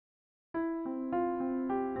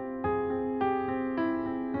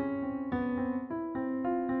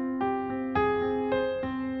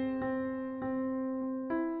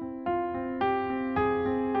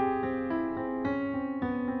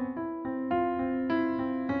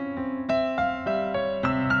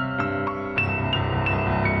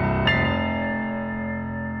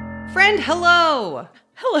Friend, hello!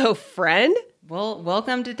 Hello, friend. Well,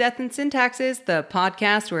 welcome to Death and Syntaxes, the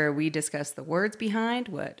podcast where we discuss the words behind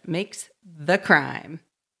what makes the crime.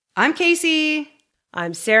 I'm Casey.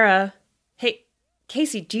 I'm Sarah. Hey,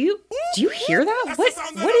 Casey, do you hear that? What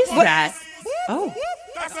is that? Oh,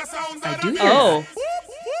 I do hear Oh,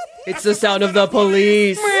 it's the sound of the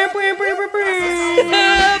police.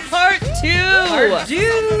 Part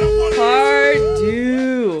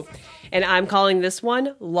two. And I'm calling this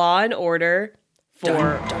one Law and Order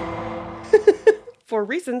for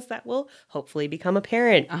reasons that will hopefully become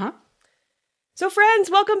apparent. Uh-huh. So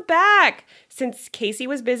friends, welcome back. Since Casey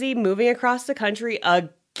was busy moving across the country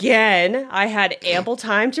again, I had ample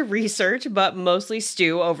time to research, but mostly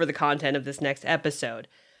stew over the content of this next episode.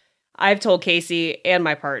 I've told Casey and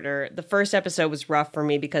my partner, the first episode was rough for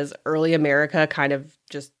me because early America kind of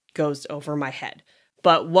just goes over my head.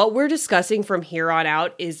 But what we're discussing from here on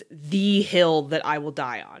out is the hill that I will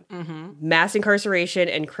die on. Mm-hmm. Mass incarceration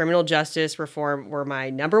and criminal justice reform were my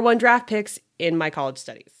number one draft picks in my college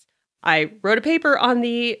studies. I wrote a paper on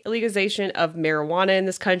the legalization of marijuana in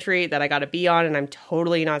this country that I got a B on, and I'm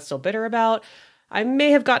totally not still bitter about. I may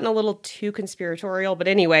have gotten a little too conspiratorial, but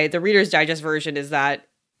anyway, the Reader's Digest version is that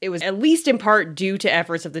it was at least in part due to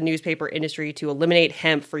efforts of the newspaper industry to eliminate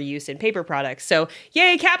hemp for use in paper products. So,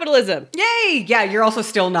 yay, capitalism! Yay! Yeah, you're also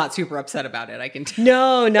still not super upset about it, I can tell.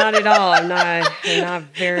 No, not at all. I'm not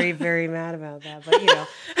very, very mad about that, but you know.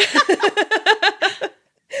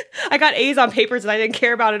 I got A's on papers that I didn't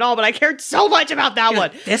care about at all, but I cared so much about that one.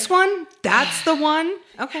 This one? That's the one?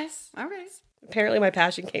 Okay, all right. Apparently my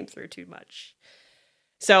passion came through too much.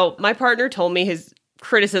 So my partner told me his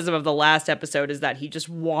criticism of the last episode is that he just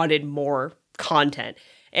wanted more content.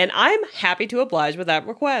 And I'm happy to oblige with that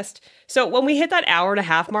request. So when we hit that hour and a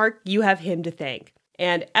half mark, you have him to thank.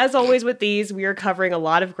 And as always with these, we are covering a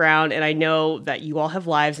lot of ground, and I know that you all have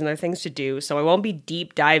lives and other things to do, so I won't be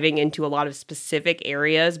deep diving into a lot of specific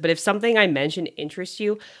areas, but if something I mentioned interests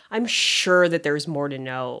you, I'm sure that there's more to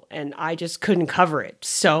know, and I just couldn't cover it.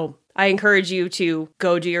 So I encourage you to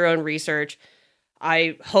go do your own research.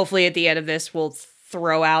 I hopefully at the end of this will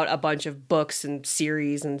throw out a bunch of books and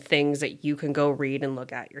series and things that you can go read and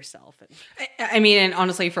look at yourself. I mean, and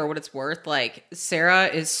honestly, for what it's worth, like, Sarah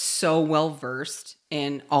is so well versed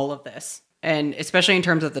in all of this. And especially in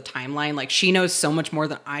terms of the timeline, like, she knows so much more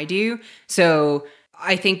than I do. So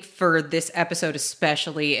I think for this episode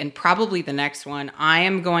especially, and probably the next one, I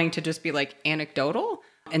am going to just be like anecdotal.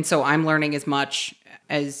 And so I'm learning as much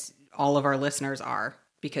as all of our listeners are,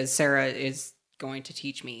 because Sarah is going to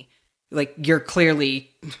teach me. Like, you're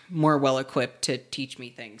clearly more well equipped to teach me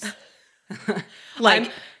things.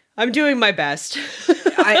 Like, I'm doing my best.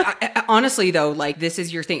 I honestly though, like, this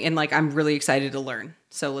is your thing, and like, I'm really excited to learn.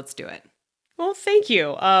 So let's do it. Well, thank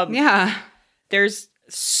you. Yeah, there's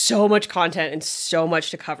so much content and so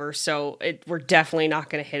much to cover, so we're definitely not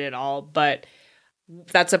going to hit it all, but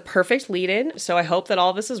that's a perfect lead-in. So I hope that all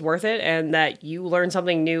of this is worth it and that you learn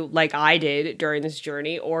something new like I did during this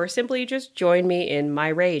journey, or simply just join me in my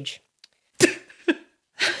rage.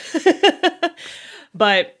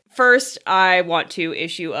 But first, I want to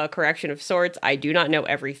issue a correction of sorts. I do not know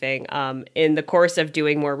everything. In the course of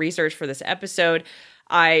doing more research for this episode,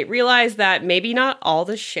 I realized that maybe not all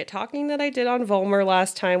the shit talking that I did on Volmer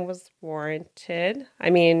last time was warranted. I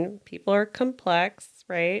mean, people are complex,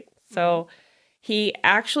 right? So he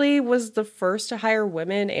actually was the first to hire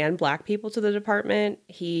women and Black people to the department.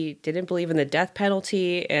 He didn't believe in the death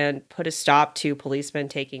penalty and put a stop to policemen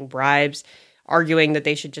taking bribes, arguing that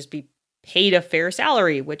they should just be paid a fair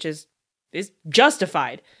salary, which is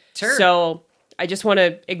justified. Sure. So I just want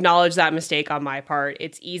to acknowledge that mistake on my part.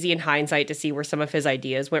 It's easy in hindsight to see where some of his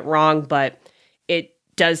ideas went wrong, but it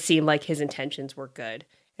does seem like his intentions were good.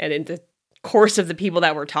 And in the course of the people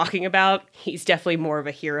that we're talking about, he's definitely more of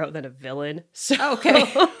a hero than a villain. So okay.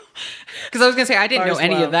 Because I was going to say, I didn't know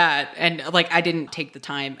any low. of that. And like, I didn't take the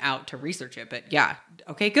time out to research it, but yeah.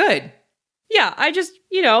 Okay, good. Yeah, I just,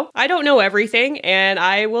 I don't know everything, and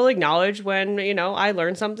I will acknowledge when, I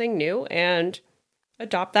learn something new and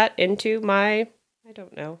adopt that into my,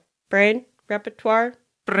 brain, repertoire,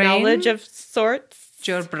 knowledge of sorts.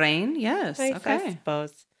 Your brain, yes. I Okay.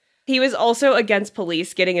 suppose. He was also against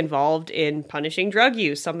police getting involved in punishing drug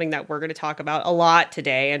use, something that we're going to talk about a lot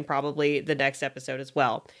today and probably the next episode as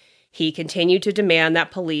well. He continued to demand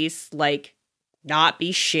that police, not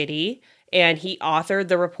be shitty, and he authored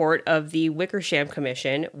the report of the Wickersham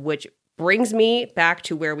Commission, which brings me back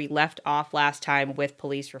to where we left off last time with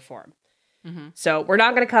police reform. Mm-hmm. So we're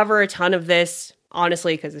not going to cover a ton of this,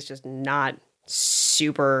 honestly, because it's just not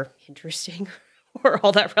super interesting or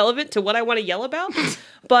all that relevant to what I want to yell about.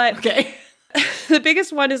 But Okay. The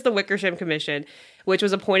biggest one is the Wickersham Commission, which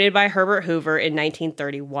was appointed by Herbert Hoover in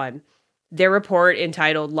 1931. Their report,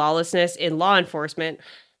 entitled Lawlessness in Law Enforcement,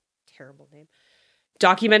 terrible name,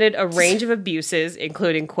 documented a range of abuses,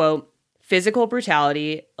 including, quote, physical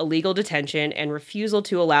brutality, illegal detention, and refusal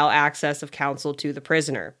to allow access of counsel to the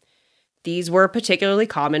prisoner. These were particularly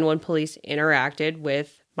common when police interacted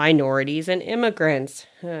with minorities and immigrants.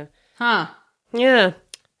 Yeah.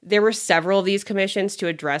 There were several of these commissions to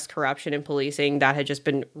address corruption in policing that had just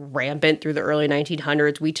been rampant through the early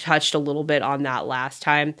 1900s. We touched a little bit on that last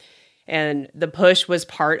time. And the push was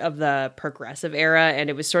part of the progressive era, and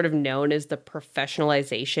it was sort of known as the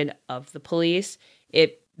professionalization of the police.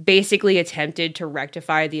 It basically attempted to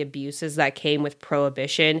rectify the abuses that came with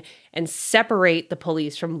prohibition and separate the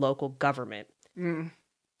police from local government.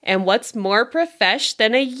 And what's more profesh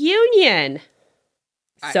than a union?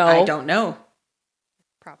 I don't know.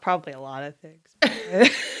 Probably a lot of things.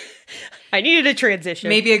 I needed a transition.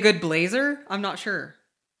 Maybe a good blazer? I'm not sure.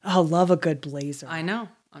 Oh, love a good blazer. I know.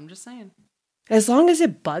 I'm just saying. As long as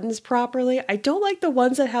it buttons properly. I don't like the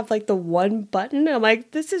ones that have like the one button. I'm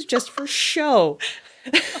like, this is just for show.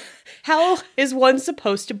 How is one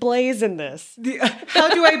supposed to blaze in this? How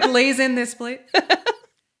do I blaze in this blazer?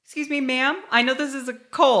 Excuse me, ma'am. I know this is a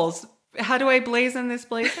Kohl's. How do I blaze in this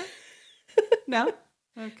blazer? No?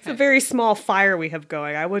 Okay. It's a very small fire we have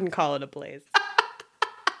going. I wouldn't call it a blaze.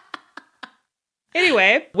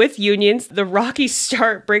 Anyway, with unions, the rocky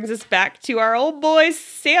start brings us back to our old boy,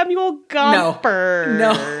 Samuel Gompers.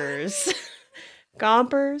 No.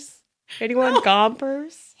 Gompers? Anyone No.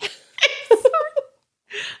 Gompers? I'm so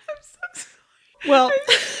sorry. Well,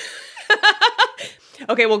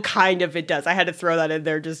 okay, well, kind of it does. I had to throw that in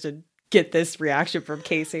there just to get this reaction from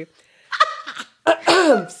Casey. I'm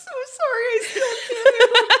so sorry. I still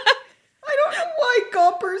can't. I don't know why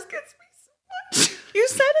Gompers gets me so much. You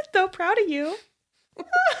said it, though. Proud of you.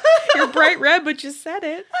 You're bright red, but you said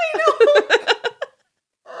it. I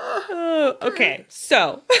know. Okay,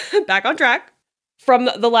 so back on track. From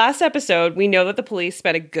the last episode, we know that the police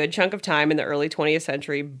spent a good chunk of time in the early 20th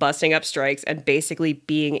century busting up strikes and basically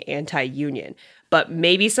being anti-union. But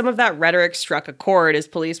maybe some of that rhetoric struck a chord as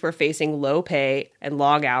police were facing low pay and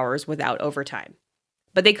long hours without overtime.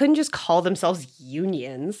 But they couldn't just call themselves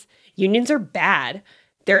unions. Unions are bad.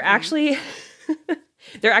 They're actually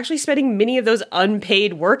spending many of those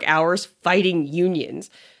unpaid work hours fighting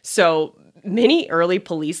unions. So many early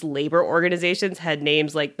police labor organizations had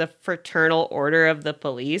names like the Fraternal Order of the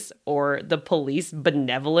Police or the Police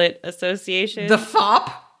Benevolent Association. The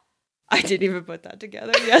FOP? I didn't even put that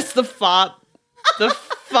together. Yes, the FOP. The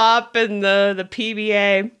FOP and the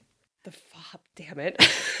PBA. The FOP, damn it.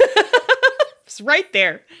 It's right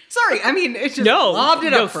there. Sorry, I mean, it just lobbed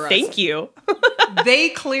it up for us. Thank you. They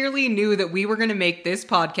clearly knew that we were going to make this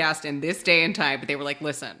podcast in this day and time, but they were like,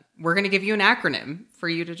 listen, we're going to give you an acronym for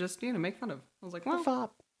you to just, make fun of. I was like, well,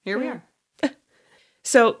 FOP. Here we are.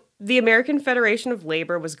 So the American Federation of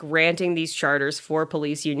Labor was granting these charters for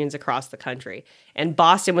police unions across the country, and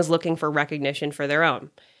Boston was looking for recognition for their own.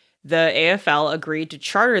 The AFL agreed to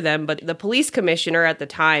charter them, but the police commissioner at the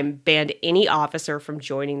time banned any officer from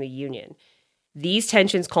joining the union. These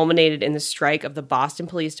tensions culminated in the strike of the Boston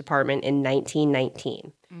Police Department in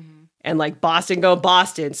 1919. Mm-hmm. And Boston go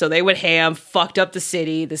Boston, so they went ham, fucked up the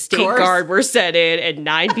city, the state guard were sent in, and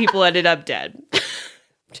 9 people ended up dead.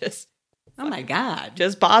 Oh my God.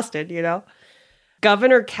 Just Boston,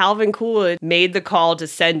 Governor Calvin Coolidge made the call to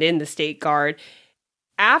send in the state guard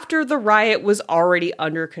after the riot was already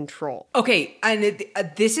under control. Okay, and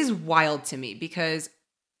this is wild to me because,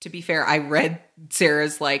 to be fair, I read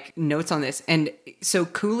Sarah's notes on this. And so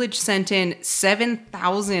Coolidge sent in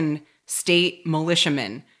 7,000 state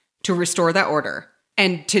militiamen to restore that order.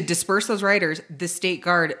 And to disperse those rioters, the state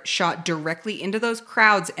guard shot directly into those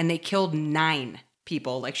crowds and they killed 9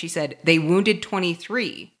 people. Like she said, they wounded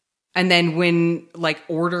 23. And then when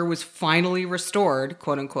order was finally restored,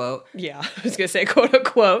 quote unquote. Yeah, I was going to say quote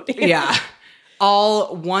unquote. Yeah.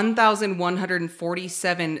 All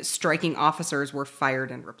 1,147 striking officers were fired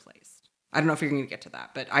and replaced. I don't know if you're going to get to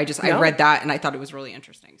that, but I read that and I thought it was really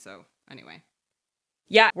interesting. So anyway.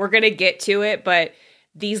 Yeah, we're going to get to it, but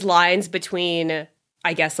these lines between,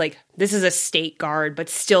 I guess, this is a state guard, but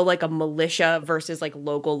still a militia versus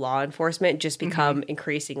local law enforcement just become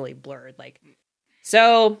increasingly blurred.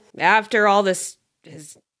 So after all this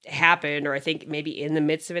has happened, or I think maybe in the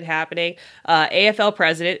midst of it happening, AFL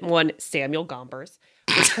president, one Samuel Gompers,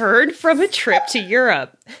 returned from a trip to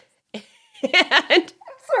Europe. And I'm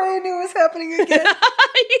sorry, I knew it was happening again. You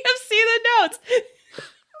have seen the notes.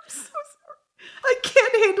 I'm so sorry. I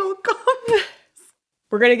can't handle Gompers.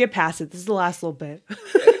 We're going to get past it. This is the last little bit.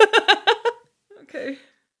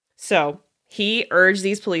 So he urged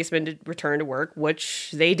these policemen to return to work, which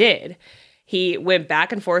they did. He went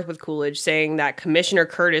back and forth with Coolidge, saying that Commissioner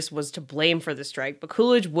Curtis was to blame for the strike, but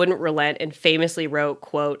Coolidge wouldn't relent and famously wrote,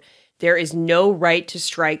 quote, "There is no right to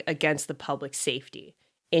strike against the public safety.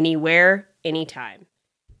 Anywhere, anytime."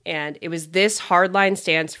 And it was this hardline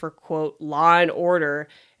stance for, quote, law and order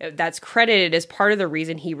that's credited as part of the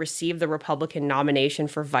reason he received the Republican nomination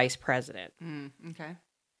for vice president. Okay.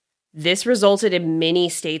 This resulted in many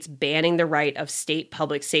states banning the right of state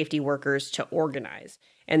public safety workers to organize,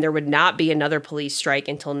 and there would not be another police strike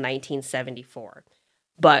until 1974.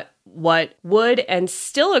 But what would and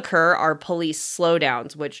still occur are police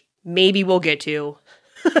slowdowns, which maybe we'll get to.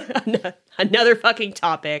 Another fucking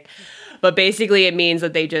topic. But basically it means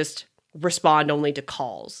that they just respond only to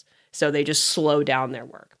calls. So they just slow down their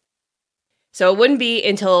work. So it wouldn't be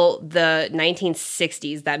until the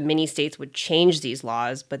 1960s that many states would change these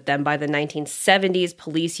laws, but then by the 1970s,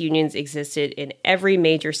 police unions existed in every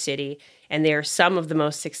major city, and they are some of the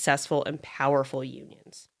most successful and powerful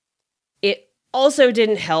unions. It also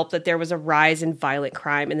didn't help that there was a rise in violent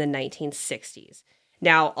crime in the 1960s.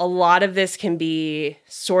 Now, a lot of this can be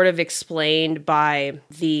sort of explained by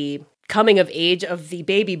the coming of age of the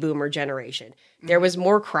baby boomer generation. There was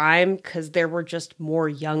more crime because there were just more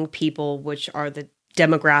young people, which are the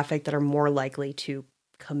demographic that are more likely to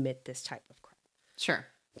commit this type of crime. Sure.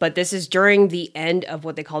 But this is during the end of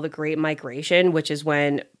what they call the Great Migration, which is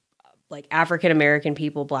when like African-American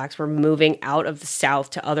people, blacks, were moving out of the South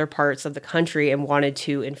to other parts of the country and wanted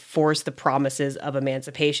to enforce the promises of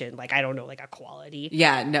emancipation. Like, I don't know, like equality.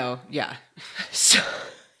 Yeah, no, yeah. So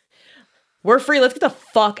we're free. Let's get the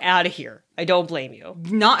fuck out of here. I don't blame you.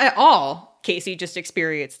 Not at all. Casey just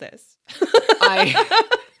experienced this.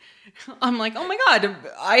 I'm like, oh my God,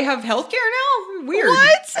 I have healthcare now? Weird.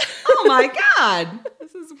 What? Oh my God.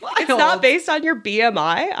 This is wild. It's not based on your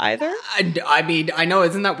BMI either? I mean, I know,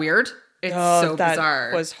 isn't that weird? It's so that bizarre.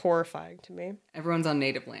 That was horrifying to me. Everyone's on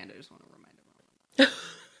native land. I just want to remind everyone.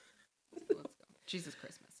 Let's go. Jesus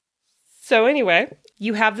Christmas. So anyway,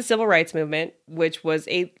 you have the civil rights movement, which was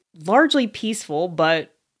a largely peaceful,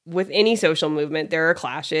 but with any social movement, there are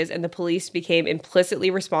clashes, and the police became implicitly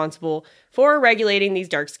responsible for regulating these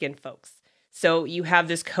dark-skinned folks. So you have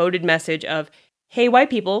this coded message of, hey, white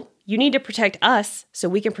people, you need to protect us so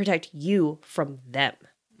we can protect you from them.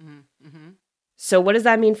 Mm-hmm. So what does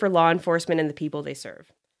that mean for law enforcement and the people they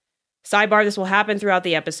serve? Sidebar, this will happen throughout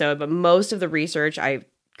the episode, but most of the research I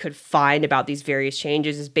could find about these various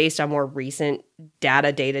changes is based on more recent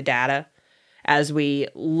data. As we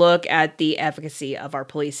look at the efficacy of our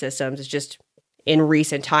police systems, it's just in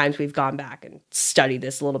recent times we've gone back and studied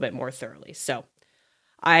this a little bit more thoroughly. So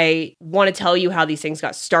I want to tell you how these things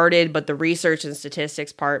got started, but the research and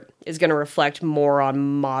statistics part is going to reflect more on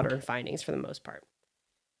modern findings for the most part.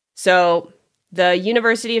 So the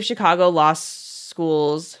University of Chicago Law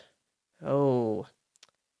School's, Dhammika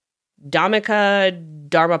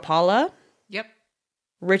Dharmapala, Yep.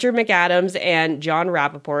 Richard McAdams and John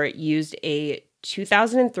Rappaport used a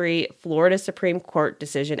 2003 Florida Supreme Court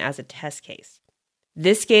decision as a test case.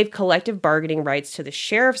 This gave collective bargaining rights to the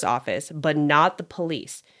sheriff's office, but not the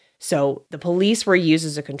police. So the police were used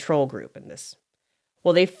as a control group in this.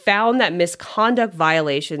 Well, they found that misconduct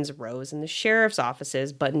violations rose in the sheriff's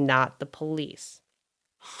offices, but not the police.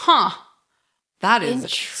 Huh. That is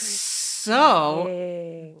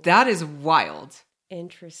that is wild.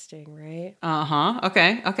 Interesting, right? Uh-huh.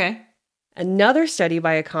 Okay. Another study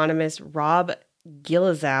by economists Rob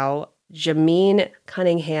Gillizow, Jameen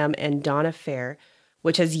Cunningham, and Donna Fair,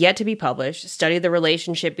 which has yet to be published, studied the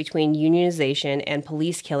relationship between unionization and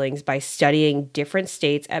police killings by studying different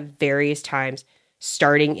states at various times,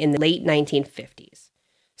 starting in the late 1950s.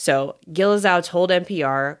 So Gillizow told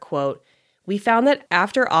NPR, quote, "We found that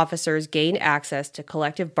after officers gained access to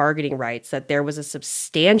collective bargaining rights, that there was a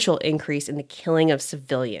substantial increase in the killing of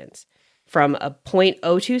civilians. From a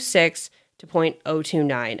 .026 to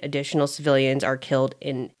 .029 additional civilians are killed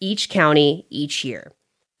in each county each year,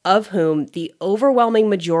 of whom the overwhelming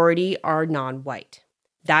majority are non-white.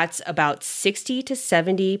 That's about 60 to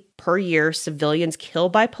 70 per year civilians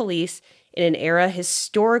killed by police in an era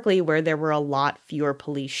historically where there were a lot fewer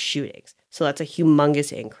police shootings. So that's a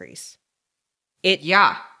humongous increase."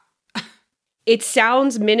 It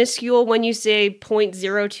sounds minuscule when you say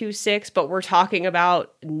 .026, but we're talking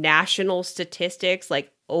about national statistics,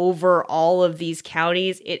 like over all of these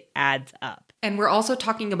counties, it adds up. And we're also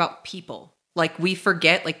talking about people. Like, we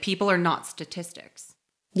forget, like, people are not statistics.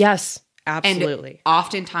 Yes, absolutely. And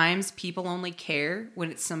oftentimes, people only care when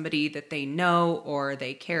it's somebody that they know or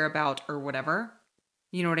they care about or whatever.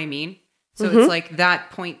 You know what I mean? So it's like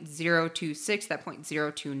that 0.026, that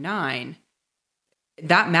 0.029,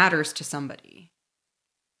 that matters to somebody.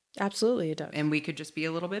 Absolutely, it does. And we could just be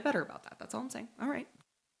a little bit better about that. That's all I'm saying. All right.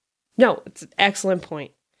 No, it's an excellent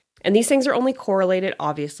point. And these things are only correlated,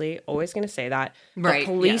 obviously. Always going to say that. Right.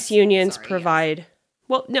 But police unions provide...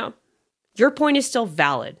 Well, no. Your point is still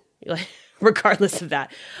valid, regardless of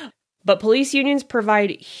that. But police unions provide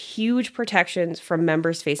huge protections from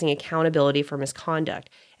members facing accountability for misconduct.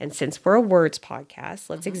 And since we're a words podcast,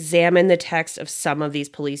 let's examine the text of some of these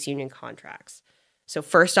police union contracts. So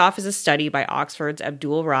first off is a study by Oxford's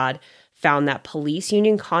Abdul Rad found that police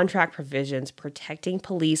union contract provisions protecting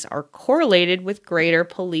police are correlated with greater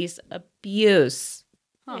police abuse.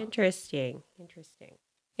 Interesting.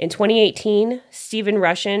 In 2018, Stephen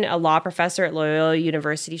Rushin, a law professor at Loyola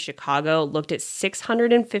University Chicago, looked at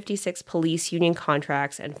 656 police union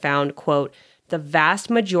contracts and found, quote, the vast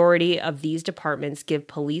majority of these departments give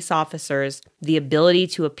police officers the ability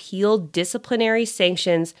to appeal disciplinary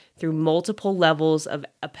sanctions through multiple levels of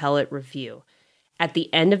appellate review. At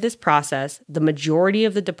the end of this process, the majority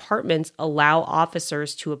of the departments allow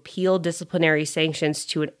officers to appeal disciplinary sanctions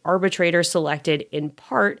to an arbitrator selected in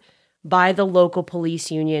part by the local police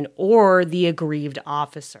union or the aggrieved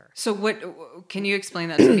officer. So what, can you explain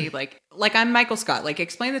that to me? Like I'm Michael Scott. Like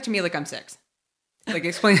explain that to me like I'm 6. Like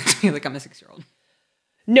explain it to me like I'm a 6-year-old.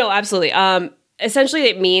 No, absolutely. Essentially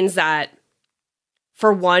it means that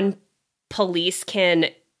for one, police can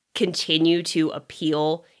continue to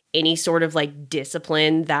appeal any sort of like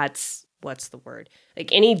discipline that's, what's the word? Like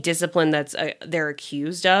any discipline that's they're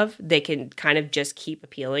accused of, they can kind of just keep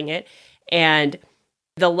appealing it. And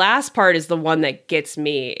the last part is the one that gets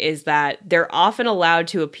me, is that they're often allowed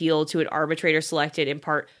to appeal to an arbitrator selected in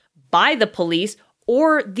part by the police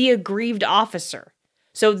or the aggrieved officer.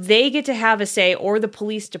 So they get to have a say, or the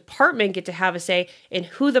police department get to have a say in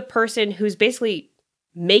who the person who's basically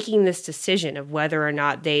making this decision of whether or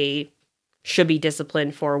not they should be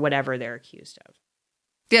disciplined for whatever they're accused of.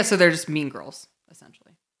 Yeah, so they're just mean girls,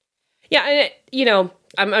 essentially. Yeah, and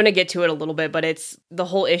I'm going to get to it a little bit, but it's the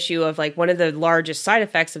whole issue of like one of the largest side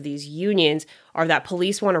effects of these unions are that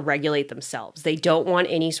police want to regulate themselves. They don't want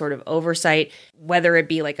any sort of oversight, whether it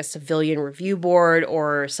be like a civilian review board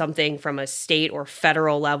or something from a state or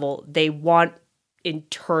federal level. They want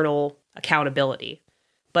internal accountability,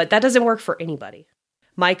 but that doesn't work for anybody.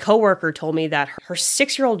 My coworker told me that her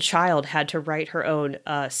 6-year-old child had to write her own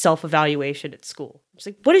self-evaluation at school. I was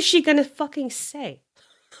like, what is she going to fucking say?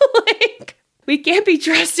 Like, we can't be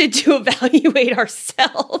trusted to evaluate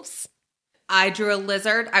ourselves. I drew a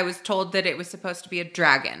lizard. I was told that it was supposed to be a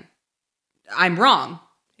dragon. I'm wrong.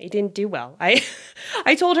 I didn't do well.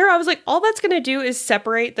 I told her, I was like, all that's going to do is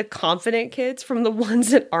separate the confident kids from the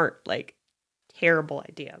ones that aren't. Like, terrible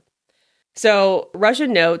idea. So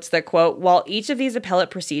Rushin notes that, quote, while each of these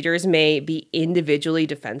appellate procedures may be individually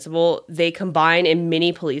defensible, they combine in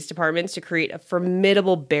many police departments to create a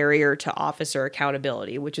formidable barrier to officer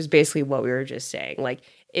accountability, which is basically what we were just saying. Like,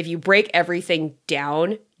 if you break everything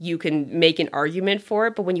down, you can make an argument for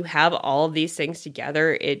it. But when you have all of these things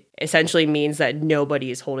together, it essentially means that nobody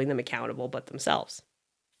is holding them accountable but themselves.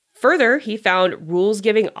 Further, he found rules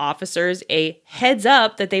giving officers a heads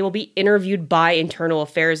up that they will be interviewed by internal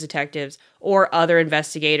affairs detectives or other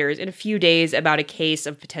investigators in a few days about a case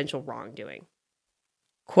of potential wrongdoing.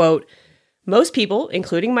 Quote, most people,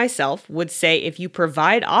 including myself, would say if you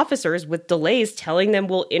provide officers with delays telling them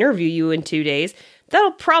we'll interview you in 2 days,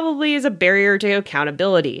 that'll probably is a barrier to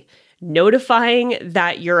accountability. Notifying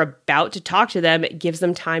that you're about to talk to them gives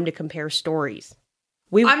them time to compare stories.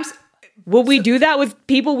 Will we do that with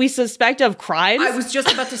people we suspect of crimes? I was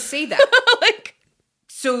just about to say that.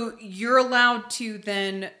 So you're allowed to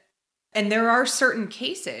then, and there are certain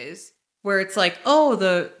cases where it's like, oh,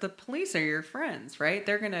 the police are your friends, right?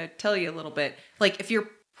 They're going to tell you a little bit. Like if you're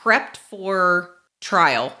prepped for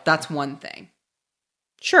trial, that's one thing.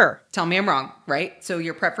 Sure. Tell me I'm wrong, right? So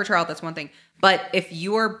you're prepped for trial, that's one thing. But if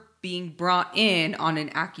you are being brought in on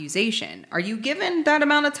an accusation, are you given that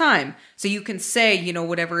amount of time so you can say,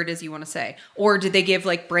 whatever it is you want to say? Or did they give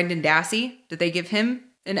like Brendan Dassey? Did they give him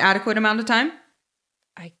an adequate amount of time?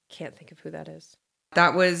 I can't think of who that is.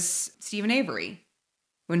 That was Stephen Avery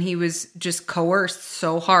when he was just coerced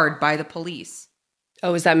so hard by the police.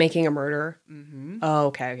 Oh, is that making a murderer? Mm-hmm. Oh,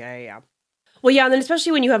 okay, yeah. Well, yeah, and then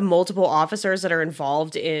especially when you have multiple officers that are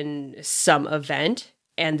involved in some event,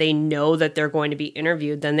 and they know that they're going to be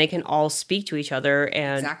interviewed, then they can all speak to each other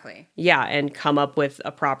and exactly. Yeah, and come up with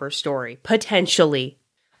a proper story, potentially.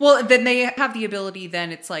 Well, then they have the ability,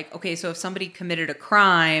 then it's like, okay, so if somebody committed a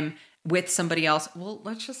crime with somebody else, well,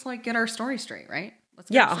 let's just like get our story straight, right?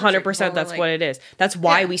 Yeah, 100%. That's what it is. That's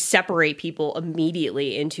why we separate people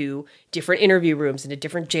immediately into different interview rooms, into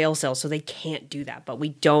different jail cells, so they can't do that. But we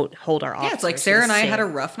don't hold our officers. Yeah, it's like Sarah and I had a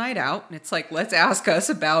rough night out, and it's like, let's ask us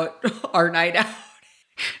about our night out.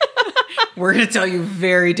 We're going to tell you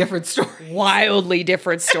very different stories. Wildly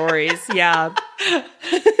different stories. Yeah.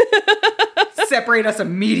 Separate us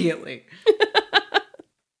immediately.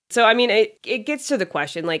 So, I mean, it gets to the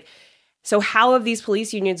question, like, so how have these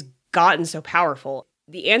police unions gotten so powerful?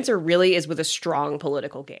 The answer really is with a strong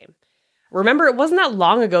political game. Remember, it wasn't that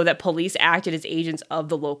long ago that police acted as agents of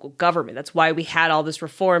the local government. That's why we had all this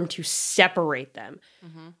reform to separate them.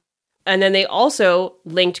 Mm-hmm. And then they also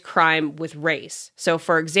linked crime with race. So,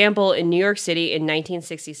 for example, in New York City in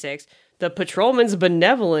 1966, the Patrolmen's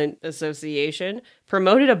Benevolent Association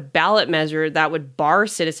promoted a ballot measure that would bar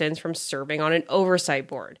citizens from serving on an oversight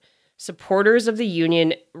board. Supporters of the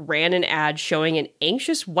union ran an ad showing an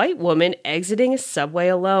anxious white woman exiting a subway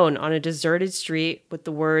alone on a deserted street with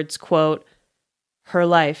the words, quote, "Her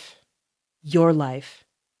life, your life,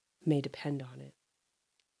 may depend on it."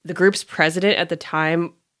 The group's president at the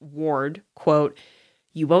time warned, quote,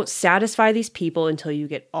 "You won't satisfy these people until you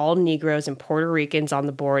get all Negroes and Puerto Ricans on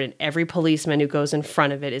the board and every policeman who goes in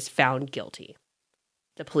front of it is found guilty."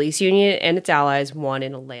 The police union and its allies won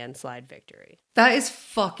in a landslide victory. That is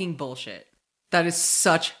fucking bullshit. That is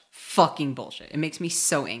such fucking bullshit. It makes me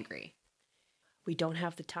so angry. We don't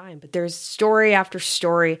have the time, but there's story after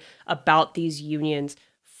story about these unions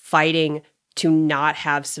fighting to not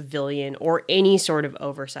have civilian or any sort of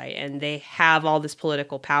oversight, and they have all this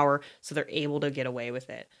political power, so they're able to get away with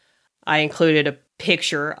it. I included a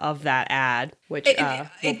picture of that ad, which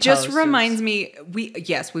it just reminds me. We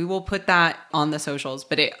will put that on the socials,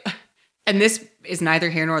 but and this is neither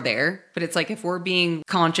here nor there. But it's like, if we're being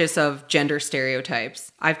conscious of gender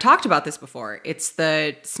stereotypes, I've talked about this before. It's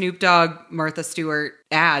the Snoop Dogg Martha Stewart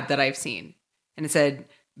ad that I've seen, and it said,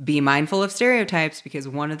 "Be mindful of stereotypes because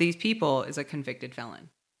one of these people is a convicted felon."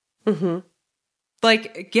 Mm-hmm.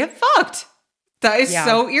 Like, get fucked. That is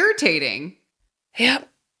so irritating. Yep.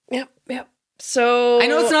 So I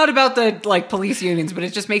know it's not about the like police unions, but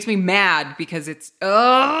it just makes me mad because it's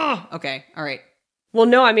okay. All right. Well,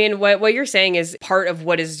 no, I mean, what you're saying is part of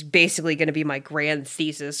what is basically going to be my grand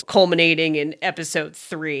thesis, culminating in episode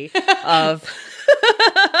 3 of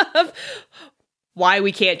why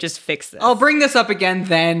we can't just fix this. I'll bring this up again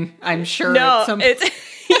then, I'm sure. No,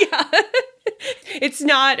 it's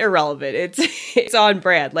not irrelevant. It's on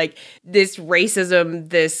brand. Like, this racism,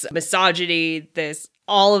 this misogyny,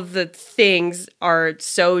 all of the things are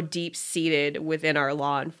so deep-seated within our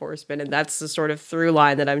law enforcement, and that's the sort of through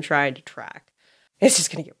line that I'm trying to track. It's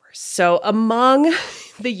just going to get worse. So among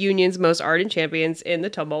the union's most ardent champions in the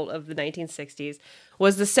tumult of the 1960s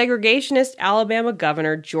was the segregationist Alabama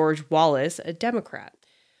governor George Wallace, a Democrat.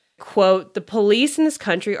 Quote, "The police in this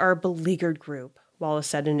country are a beleaguered group," Wallace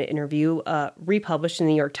said in an interview republished in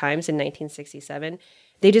the New York Times in 1967.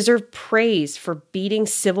 "They deserve praise for beating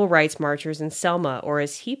civil rights marchers in Selma," or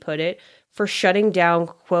as he put it, for shutting down,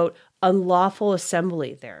 quote, "unlawful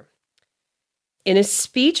assembly there." In a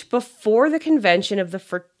speech before the convention of the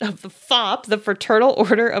FOP, the Fraternal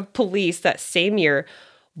Order of Police, that same year,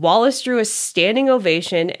 Wallace drew a standing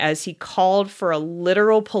ovation as he called for a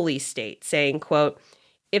literal police state, saying, quote,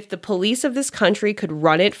 "If the police of this country could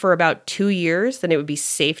run it for about 2 years, then it would be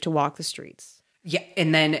safe to walk the streets." Yeah,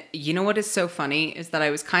 and then, you know what is so funny is that I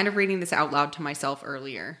was kind of reading this out loud to myself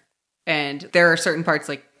earlier, and there are certain parts,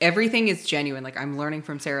 like, everything is genuine, like, I'm learning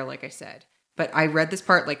from Sarah, like I said, but I read this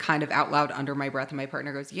part, like, kind of out loud under my breath, and my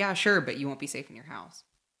partner goes, "Yeah, sure, but you won't be safe in your house."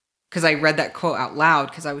 Because I read that quote out loud,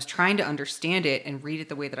 because I was trying to understand it and read it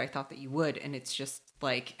the way that I thought that you would, and it's just,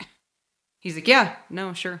 like, he's like, "Yeah,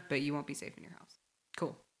 no, sure, but you won't be safe in your house."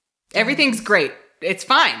 Cool. Everything's great. It's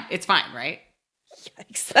fine, right?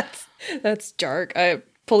 Yikes, that's dark.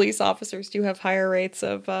 Police officers do have higher rates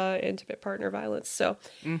of intimate partner violence. So,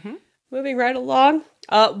 moving right along.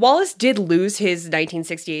 Wallace did lose his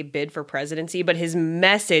 1968 bid for presidency, but his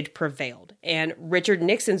message prevailed. And Richard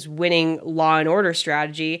Nixon's winning law and order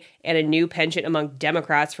strategy and a new penchant among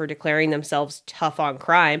Democrats for declaring themselves tough on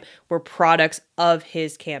crime were products of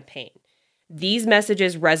his campaign. These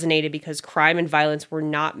messages resonated because crime and violence were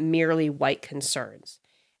not merely white concerns.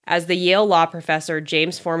 As the Yale law professor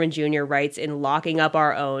James Forman Jr. writes in Locking Up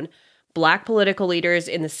Our Own, Black political leaders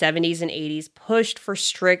in the 70s and 80s pushed for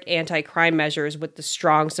strict anti-crime measures with the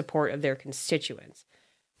strong support of their constituents.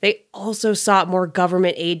 They also sought more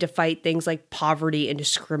government aid to fight things like poverty and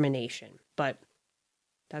discrimination. But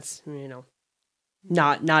that's,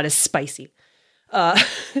 not as spicy.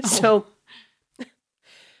 So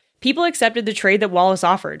People accepted the trade that Wallace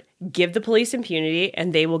offered. Give the police impunity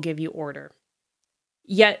and they will give you order.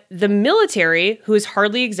 Yet the military, who is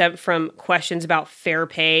hardly exempt from questions about fair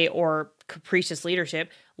pay or capricious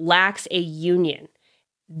leadership, lacks a union.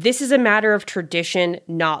 This is a matter of tradition,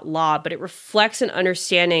 not law, but it reflects an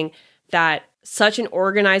understanding that such an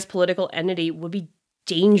organized political entity would be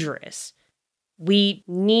dangerous. We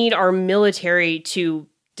need our military to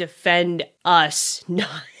defend us,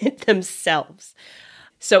 not themselves.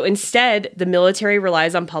 So instead, the military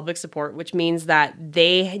relies on public support, which means that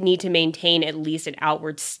they need to maintain at least an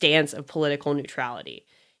outward stance of political neutrality,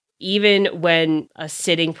 even when a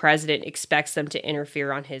sitting president expects them to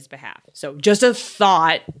interfere on his behalf. So just a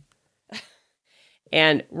thought.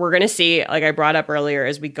 And we're going to see, like I brought up earlier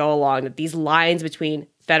as we go along, that these lines between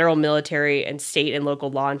federal military and state and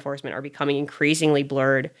local law enforcement are becoming increasingly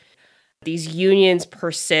blurred. These unions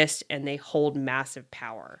persist and they hold massive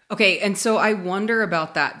power. Okay, and so I wonder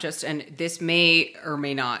about that and this may or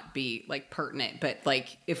may not be like pertinent, but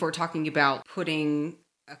like if we're talking about putting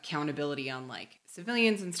accountability on like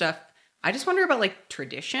civilians and stuff, I just wonder about like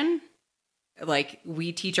tradition. Like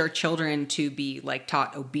we teach our children to be like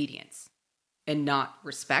taught obedience and not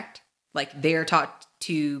respect. Like they're taught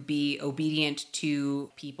to be obedient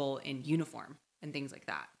to people in uniform and things like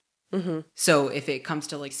that. Mm-hmm. So if it comes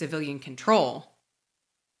to like civilian control,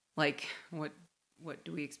 like what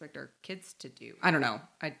do we expect our kids to do? I don't know.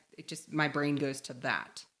 My brain goes to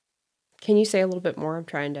that. Can you say a little bit more? I'm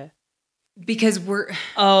trying to. Because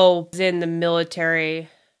in the military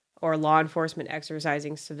or law enforcement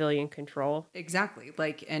exercising civilian control. Exactly.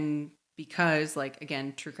 Like, and because like,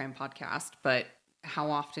 again, true crime podcast, but how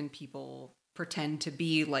often people pretend to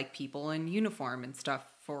be like people in uniform and stuff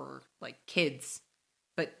for like kids.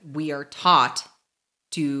 But we are taught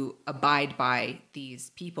to abide by these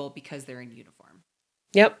people because they're in uniform.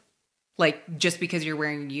 Yep. Like, just because you're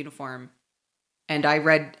wearing a uniform. And I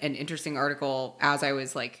read an interesting article as I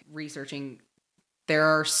was, like, researching. There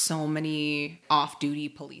are so many off-duty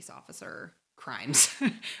police officer crimes,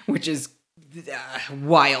 which is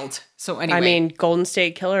wild. So anyway. I mean, Golden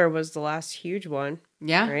State Killer was the last huge one.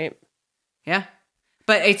 Yeah. Right? Yeah.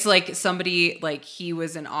 But it's like somebody, like he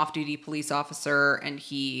was an off-duty police officer and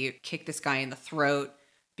he kicked this guy in the throat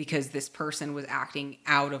because this person was acting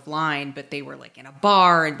out of line, but they were like in a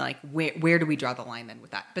bar and like, where do we draw the line then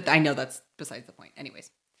with that? But I know that's besides the point. Anyways.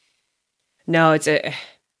 No,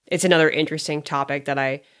 it's another interesting topic that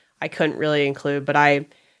I couldn't really include, but I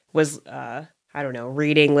was,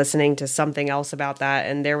 reading, listening to something else about that.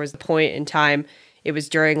 And there was a point in time, it was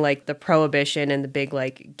during like the Prohibition and the big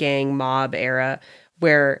like gang mob era,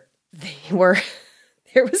 where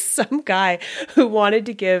there was some guy who wanted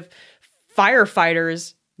to give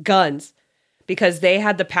firefighters guns because they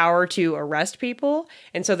had the power to arrest people.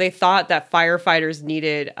 And so they thought that firefighters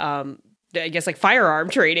needed, like firearm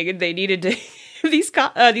training, and they needed to these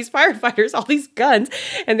firefighters all these guns.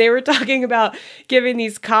 And they were talking about giving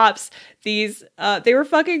these cops these, they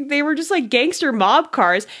were just like gangster mob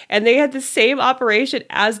cars, and they had the same operation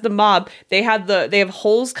as the mob. They have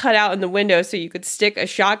holes cut out in the window so you could stick a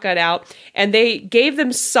shotgun out, and they gave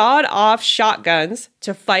them sawed off shotguns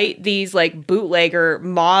to fight these like bootlegger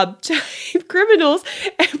mob type criminals.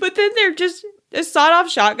 But then a sawed-off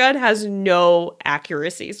shotgun has no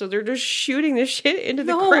accuracy, so they're just shooting this shit into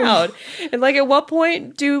the crowd. And like, at what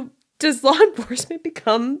point does law enforcement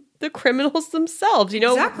become the criminals themselves? You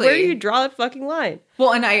know, exactly. Where do you draw that fucking line?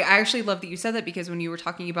 Well, and I actually love that you said that, because when you were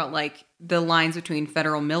talking about like the lines between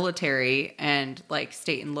federal military and like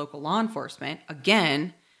state and local law enforcement,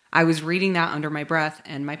 again, I was reading that under my breath,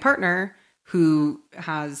 and my partner, who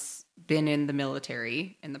has been in the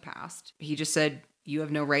military in the past, he just said, you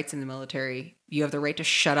have no rights in the military. You have the right to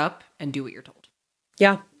shut up and do what you're told.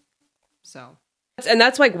 Yeah. So. And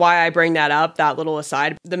that's like why I bring that up, that little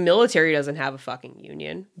aside. The military doesn't have a fucking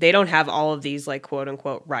union. They don't have all of these like quote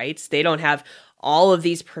unquote rights. They don't have all of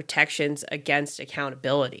these protections against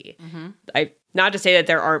accountability. Mm-hmm. Not to say that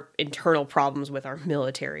there aren't internal problems with our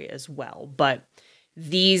military as well, but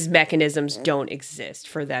these mechanisms don't exist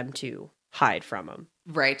for them to hide from them.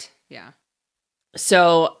 Right. Yeah.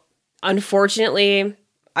 So unfortunately,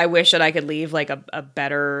 I wish that I could leave like a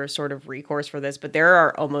better sort of recourse for this, but there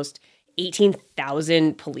are almost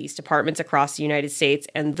 18,000 police departments across the United States,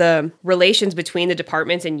 and the relations between the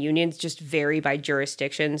departments and unions just vary by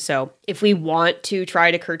jurisdiction. So if we want to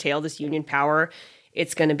try to curtail this union power,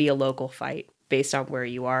 it's going to be a local fight based on where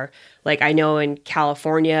you are. Like, I know in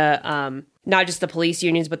California, not just the police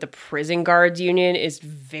unions, but the prison guards union is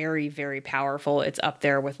very, very powerful. It's up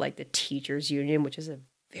there with like the teachers union, which is a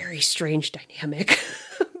very strange dynamic.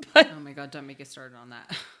 Oh my God, don't make us started on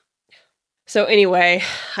that. So anyway,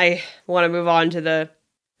 I want to move on to the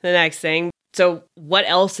next thing. So what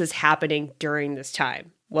else is happening during this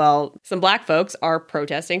time? Well, some Black folks are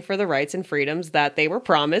protesting for the rights and freedoms that they were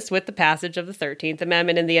promised with the passage of the 13th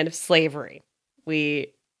Amendment and the end of slavery.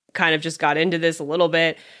 We kind of just got into this a little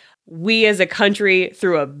bit. We as a country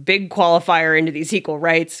threw a big qualifier into these equal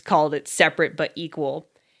rights, called it separate but equal.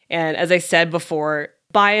 And as I said before,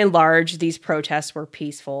 by and large, these protests were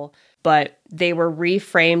peaceful, but they were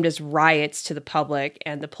reframed as riots to the public,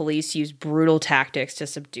 and the police used brutal tactics to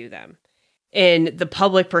subdue them. In the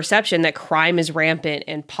public perception that crime is rampant,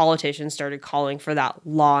 and politicians started calling for that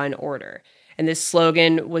law and order. And this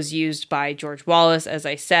slogan was used by George Wallace, as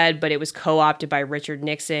I said, but it was co-opted by Richard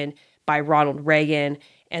Nixon, by Ronald Reagan,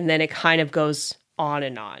 and then it kind of goes on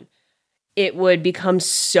and on. It would become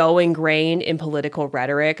so ingrained in political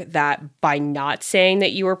rhetoric that by not saying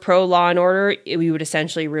that you were pro-law and order, we would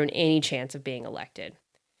essentially ruin any chance of being elected.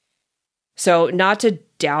 So not to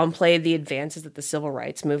downplay the advances that the civil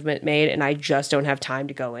rights movement made, and I just don't have time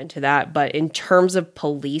to go into that, but in terms of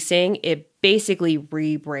policing, it basically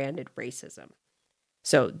rebranded racism.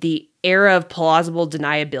 So the era of plausible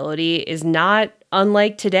deniability is not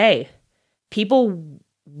unlike today. People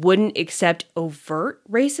wouldn't accept overt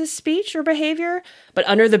racist speech or behavior, but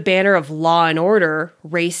under the banner of law and order,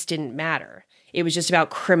 race didn't matter. It was just about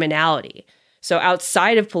criminality. So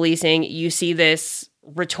outside of policing, you see this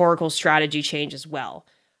rhetorical strategy change as well.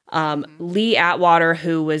 Lee Atwater,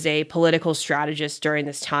 who was a political strategist during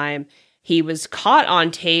this time, he was caught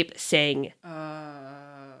on tape saying,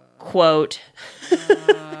 quote,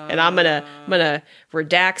 and I'm gonna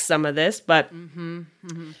redact some of this, but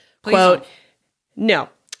quote, no.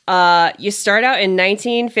 You start out in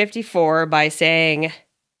 1954 by saying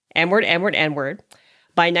N-word, N-word, N-word.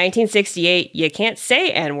 By 1968, you can't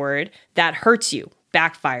say N-word. That hurts you,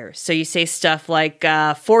 backfires. So you say stuff like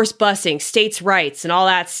forced busing, states' rights, and all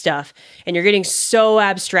that stuff. And you're getting so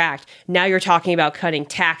abstract. Now you're talking about cutting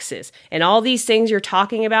taxes. And all these things you're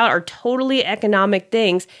talking about are totally economic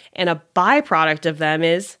things. And a byproduct of them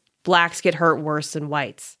is blacks get hurt worse than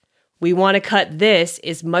whites. We want to cut this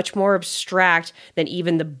is much more abstract than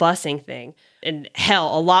even the busing thing. And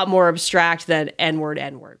hell, a lot more abstract than N-word,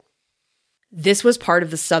 N-word. This was part of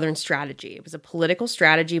the Southern strategy. It was a political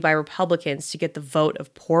strategy by Republicans to get the vote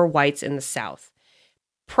of poor whites in the South.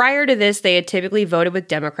 Prior to this, they had typically voted with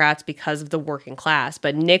Democrats because of the working class,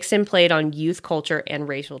 but Nixon played on youth culture and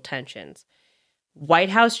racial tensions. White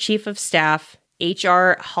House Chief of Staff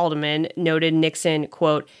H.R. Haldeman noted Nixon,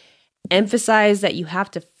 quote, emphasize that you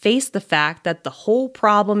have to face the fact that the whole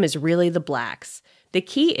problem is really the blacks. The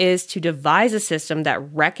key is to devise a system that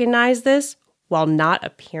recognizes this while not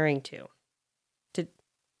appearing to. Did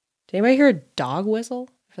anybody hear a dog whistle?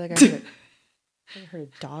 I feel like I heard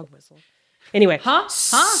a dog whistle. Anyway. Huh?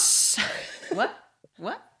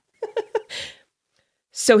 What?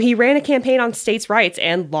 So he ran a campaign on states' rights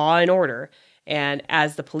and law and order. And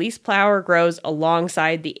as the police power grows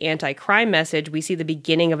alongside the anti-crime message, we see the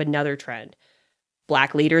beginning of another trend.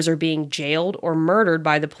 Black leaders are being jailed or murdered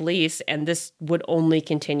by the police, and this would only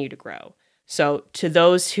continue to grow. So to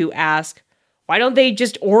those who ask, why don't they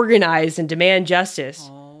just organize and demand justice?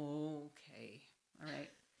 Okay. All right.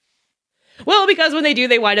 Well, because when they do,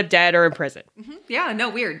 they wind up dead or in prison. Mm-hmm. Yeah, no,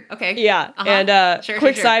 weird. Okay. Yeah. Uh-huh. And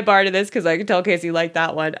quick sidebar to this, because I can tell Casey liked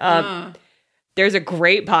that one. There's a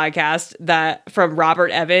great podcast that from Robert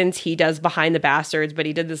Evans. He does Behind the Bastards, but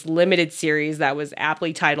he did this limited series that was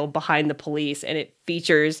aptly titled Behind the Police, and it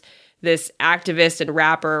features this activist and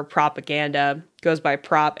rapper Propaganda, goes by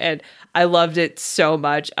Prop, and I loved it so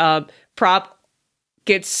much. Prop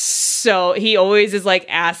gets so, he always is like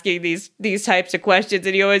asking these types of questions,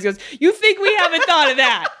 and he always goes, you think we haven't thought of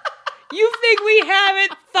that? You think we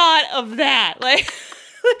haven't thought of that?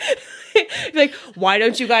 Like, why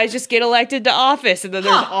don't you guys just get elected to office? And then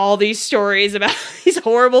there's all these stories about these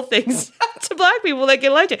horrible things to black people that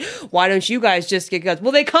get elected. Why don't you guys just get guns?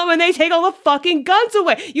 Well, they come and they take all the fucking guns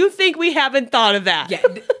away. You think we haven't thought of that? Yeah.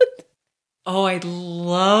 Oh, I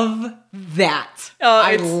love that.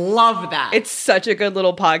 I love that. It's such a good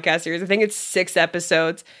little podcast series. I think it's 6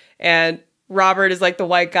 episodes. And Robert is like the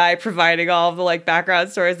white guy providing all of the like background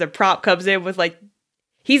stories. The Prop comes in with like,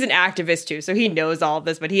 he's an activist too, so he knows all of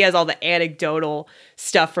this, but he has all the anecdotal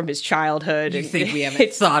stuff from his childhood. You think we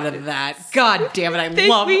haven't thought of that? God damn it, I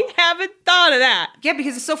love it. We haven't thought of that. Yeah,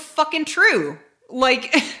 because it's so fucking true.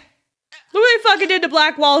 Like, look what they fucking did to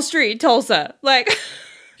Black Wall Street, Tulsa. Like,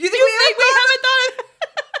 you think we haven't thought of that?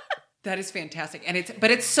 That is fantastic, and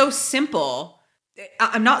it's so simple.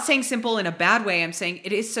 I'm not saying simple in a bad way. I'm saying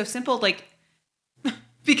it is so simple, like,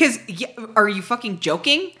 because are you fucking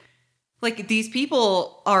joking? Like, these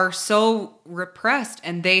people are so repressed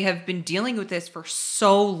and they have been dealing with this for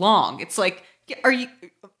so long. It's like, are you...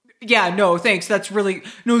 Yeah, no, thanks. That's really...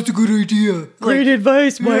 No, it's a good idea. Great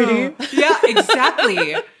advice, Mighty. Yeah,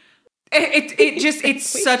 exactly. It's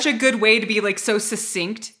such a good way to be like so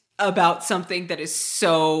succinct about something that is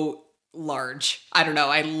so large. I don't know.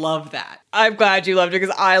 I love that. I'm glad you loved it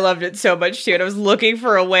because I loved it so much too. And I was looking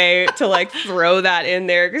for a way to like throw that in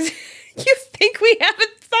there because you think we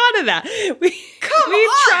haven't thought of that. We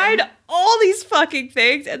tried all these fucking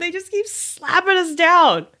things and they just keep slapping us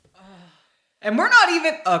down. And we're not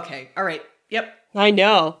even... Okay. All right. Yep. I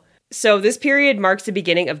know. So this period marks the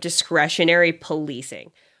beginning of discretionary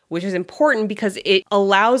policing, which is important because it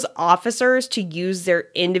allows officers to use their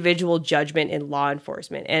individual judgment in law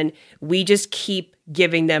enforcement. And we just keep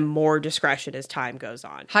giving them more discretion as time goes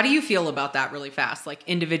on. How do you feel about that really fast? Like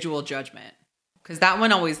individual judgment? Because that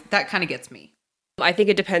one that kind of gets me. I think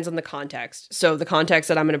it depends on the context. So the context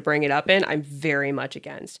that I'm going to bring it up in, I'm very much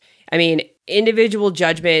against. I mean, individual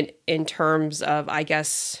judgment in terms of, I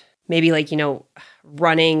guess, maybe like,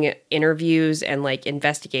 running interviews and like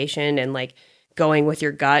investigation and like going with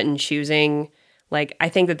your gut and choosing, like, I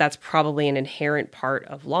think that that's probably an inherent part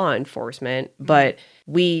of law enforcement. But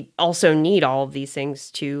we also need all of these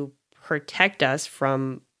things to protect us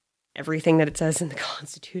from everything that it says in the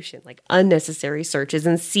Constitution, like unnecessary searches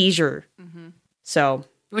and seizure. Mm-hmm. So,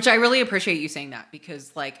 which I really appreciate you saying that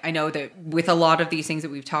because, like, I know that with a lot of these things that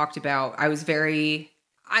we've talked about, I was very,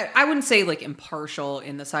 I wouldn't say like impartial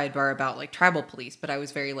in the sidebar about like tribal police, but I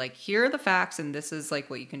was very like, here are the facts and this is like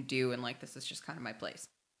what you can do. And like, this is just kind of my place.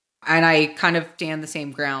 And I kind of stand the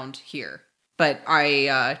same ground here, but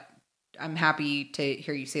I'm happy to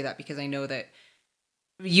hear you say that because I know that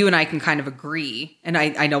you and I can kind of agree and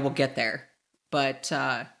I know we'll get there, but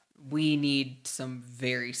we need some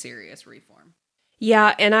very serious reform.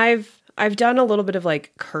 Yeah, and I've done a little bit of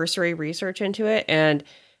like cursory research into it, and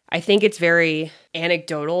I think it's very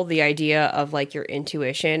anecdotal, the idea of like your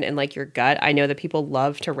intuition and like your gut. I know that people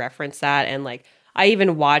love to reference that, and like I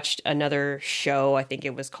even watched another show, I think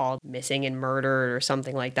it was called Missing and Murdered or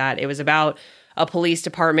something like that. It was about a police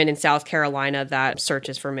department in South Carolina that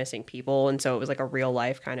searches for missing people, and so it was like a real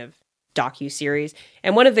life kind of docu-series.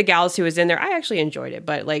 And one of the gals who was in there, I actually enjoyed it,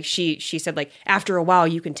 but like she said like after a while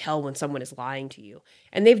you can tell when someone is lying to you.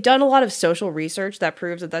 And they've done a lot of social research that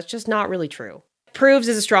proves that that's just not really true. Proves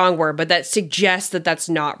is a strong word, but that suggests that that's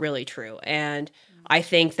not really true. And I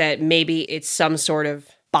think that maybe it's some sort of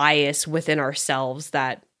bias within ourselves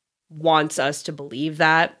that wants us to believe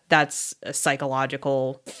that. That's a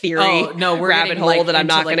psychological theory. Oh, no, we're rabbit hole like, that I'm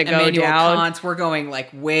not going to go down. Kant's, we're going like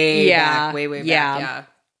way back. Yeah.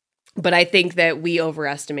 But I think that we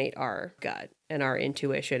overestimate our gut and our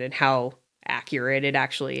intuition and how accurate it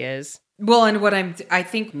actually is. Well, and I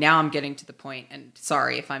think now I'm getting to the point, and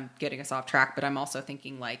sorry if I'm getting us off track, but I'm also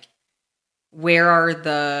thinking like, where are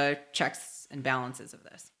the checks and balances of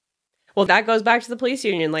this? Well, that goes back to the police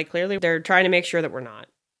union. Like clearly they're trying to make sure that we're not.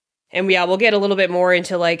 And yeah, we'll get a little bit more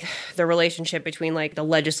into like the relationship between like the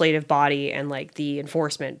legislative body and like the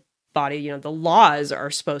enforcement body. The laws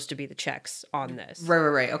are supposed to be the checks on this.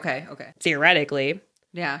 Right. Okay. Theoretically.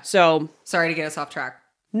 Yeah. So sorry to get us off track.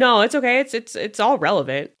 No, it's okay. It's all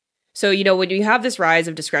relevant. So, when you have this rise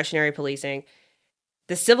of discretionary policing,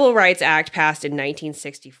 the Civil Rights Act passed in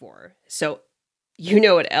 1964. So,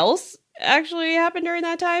 what else actually happened during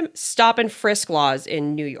that time? Stop and frisk laws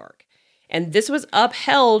in New York. And this was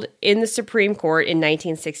upheld in the Supreme Court in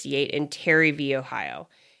 1968 in Terry v. Ohio.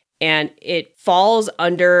 And it falls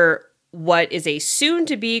under what is a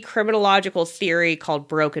soon-to-be criminological theory called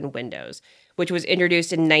broken windows, which was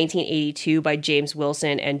introduced in 1982 by James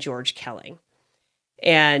Wilson and George Kelling.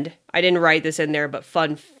 And I didn't write this in there, but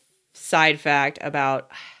fun side fact about,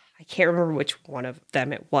 I can't remember which one of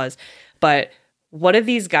them it was, but one of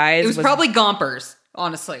these guys... It was probably Gompers,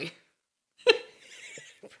 honestly.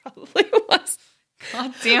 Probably was.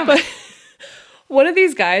 God damn it. One of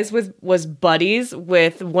these guys was buddies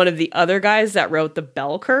with one of the other guys that wrote The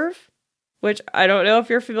Bell Curve, which I don't know if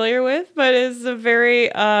you're familiar with, but is a very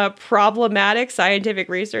problematic scientific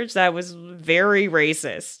research that was very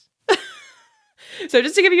racist. So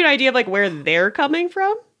just to give you an idea of like where they're coming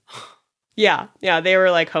from. Yeah, they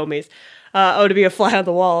were like homies. To be a fly on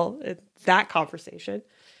the wall, that conversation.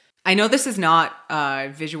 I know this is not a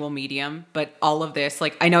visual medium, but all of this,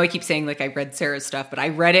 like, I know I keep saying like I read Sarah's stuff, but I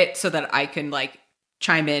read it so that I can like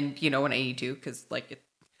chime in, when I need to, because like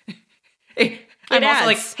I'm also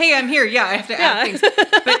like, hey, I'm here. Yeah, I have to add things.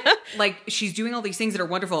 But like, she's doing all these things that are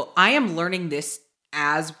wonderful. I am learning this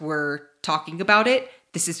as we're talking about it.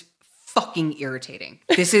 This is fucking irritating.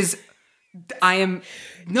 This is I am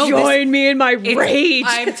no Join me in my rage.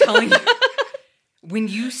 I'm telling you, when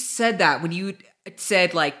you said that, when you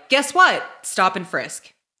said like, guess what? Stop and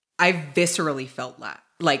frisk. I viscerally felt that.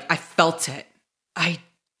 Like I felt it. I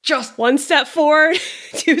just one step forward,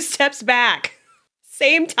 2 steps back.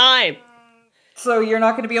 Same time. So you're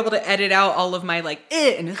not going to be able to edit out all of my like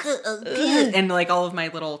and like all of my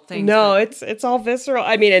little things. No, it's all visceral.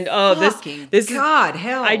 I mean, and this God,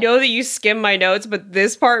 hell. I know that you skim my notes, but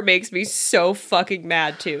this part makes me so fucking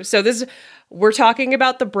mad too. So we're talking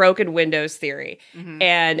about the broken windows theory. Mm-hmm.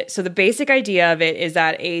 And so the basic idea of it is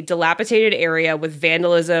that a dilapidated area with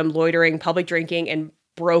vandalism, loitering, public drinking, and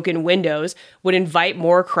broken windows would invite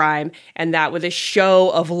more crime, and that with a show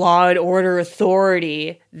of law and order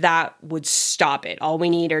authority that would stop it. All we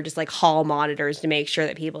need are just like hall monitors to make sure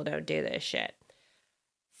that people don't do this shit.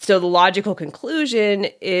 So the logical conclusion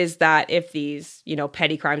is that if these,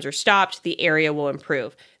 petty crimes are stopped, the area will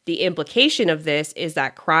improve. The implication of this is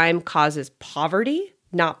that crime causes poverty,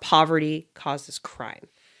 not poverty causes crime.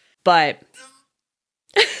 But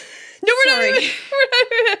no, we're not even.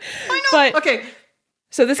 I know. But okay.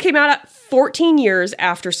 So this came out at 14 years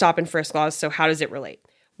after stop and frisk laws. So how does it relate?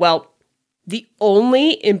 Well, the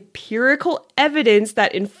only empirical evidence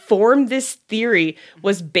that informed this theory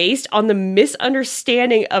was based on the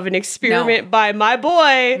misunderstanding of an experiment by my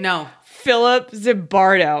boy, Philip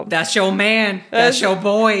Zimbardo. That's your man. That's your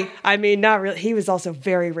boy. I mean, not really. He was also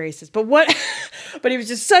very racist. But but he was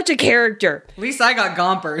just such a character. At least I got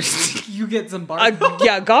Gompers. You get Zimbardo.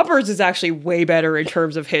 Yeah, Gompers is actually way better in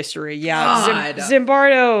terms of history. Yeah, God.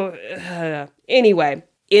 Zimbardo. Anyway,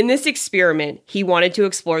 in this experiment, he wanted to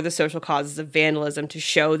explore the social causes of vandalism to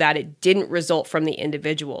show that it didn't result from the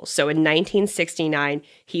individual. So in 1969,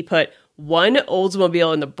 he put one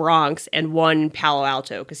Oldsmobile in the Bronx and one in Palo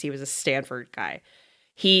Alto because he was a Stanford guy.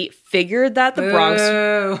 He figured that the Bronx...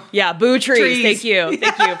 Yeah, boo trees. Thank you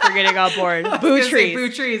for getting on board. Boo trees.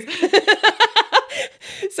 Boo trees.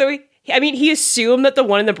 So he assumed that the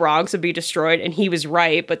one in the Bronx would be destroyed, and he was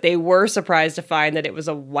right, but they were surprised to find that it was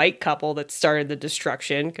a white couple that started the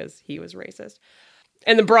destruction because he was racist.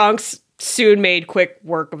 And the Bronx soon made quick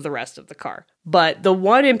work of the rest of the car. But the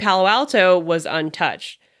one in Palo Alto was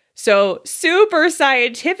untouched. So super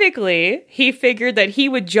scientifically, he figured that he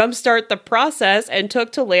would jumpstart the process and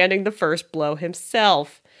took to landing the first blow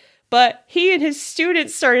himself. But he and his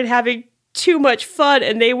students started having too much fun,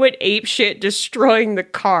 and they went apeshit destroying the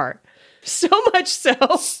car. So much so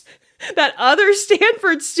that other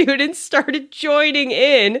Stanford students started joining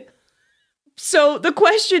in. So the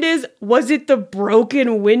question is, was it the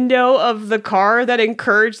broken window of the car that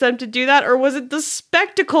encouraged them to do that? Or was it the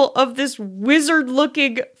spectacle of this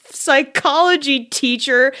wizard-looking psychology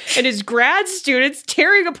teacher and his grad students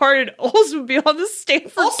tearing apart an Oldsmobile on the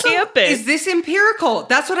Stanford campus? Is this empirical?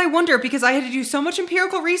 That's what I wonder, because I had to do so much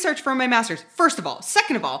empirical research for my master's. First of all.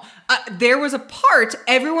 Second of all, there was a part,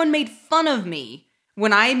 everyone made fun of me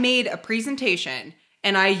when I made a presentation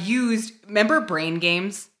and I used, remember Brain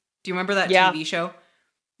Games? Do you remember that TV show?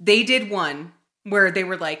 They did one where they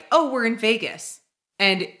were like, oh, we're in Vegas.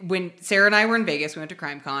 And when Sarah and I were in Vegas, we went to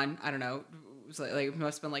CrimeCon. I don't know. It was like it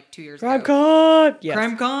must have been like 2 years ago. CrimeCon! Yes.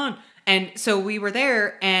 CrimeCon. And so we were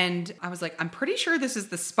there, and I was like, I'm pretty sure this is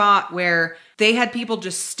the spot where they had people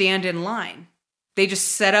just stand in line. They just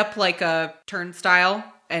set up like a turnstile,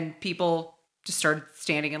 and people just started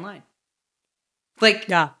standing in line. Like,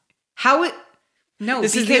 how it... No,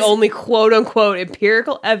 this is the only quote-unquote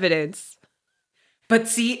empirical evidence. But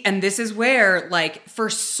see, and this is where, like, for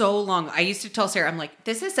so long, I used to tell Sarah, I'm like,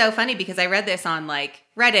 this is so funny because I read this on, like,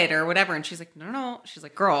 Reddit or whatever. And she's like, no. She's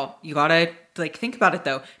like, girl, you gotta, like, think about it,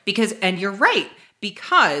 though. Because, and you're right,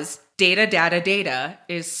 because data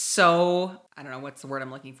is so, I don't know, what's the word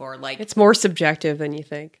I'm looking for? Like, it's more subjective than you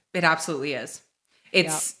think. It absolutely is.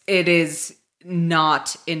 It is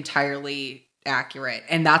not entirely accurate.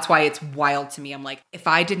 And that's why it's wild to me. I'm like, if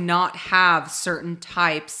I did not have certain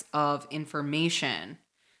types of information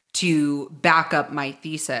to back up my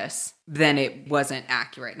thesis, then it wasn't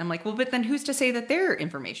accurate. And I'm like, well, but then who's to say that their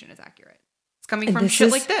information is accurate? It's coming from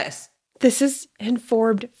shit like this. This has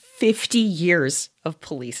informed 50 years of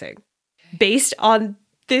policing based on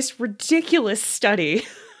this ridiculous study.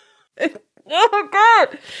 Oh,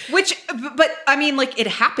 God. But I mean, like, it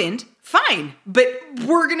happened. Fine. But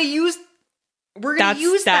we're going to use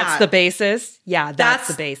that. That's the basis. Yeah, that's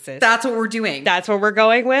the basis. That's what we're doing. That's what we're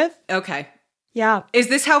going with. Okay. Yeah. Is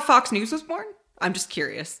this how Fox News was born? I'm just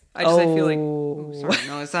curious. I feel like... Oh, sorry.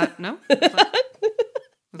 No, is that... No?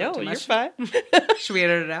 No, you're fine. Should we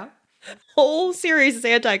edit it out? Whole series is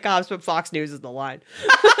anti-cops, but Fox News is the line.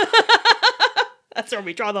 That's where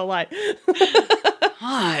we draw the line.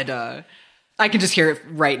 God. I can just hear it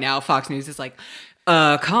right now. Fox News is like,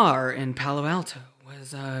 a car in Palo Alto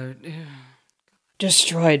was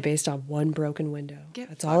destroyed based on one broken window.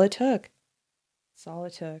 That's all it took. That's all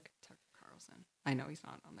it took. Tucker Carlson. I know he's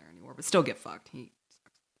not on there anymore, but still get fucked.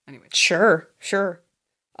 Anyway. Sure.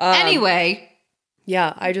 Anyway.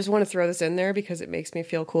 Yeah, I just want to throw this in there because it makes me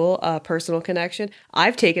feel cool. Personal connection.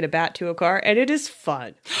 I've taken a bat to a car, and it is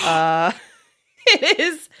fun. It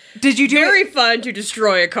is very fun to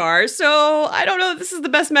destroy a car. So I don't know if this is the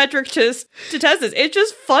best metric to test this. It's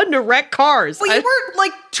just fun to wreck cars. Well, you weren't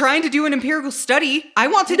like trying to do an empirical study. I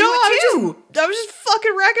want to do it too. I was just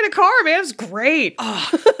fucking wrecking a car, man. It was great. Oh,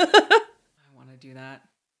 I want to do that.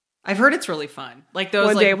 I've heard it's really fun. Like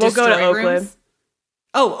those. One day we'll go to Oakland. Rooms.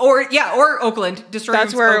 Oh, or Oakland. Destroy.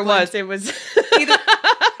 That's where Oakland. it was. Either.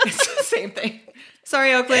 It's the same thing.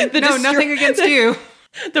 Sorry, Oakland. Nothing against you.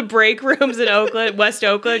 The break rooms in Oakland, West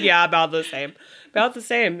Oakland, yeah, about the same. About the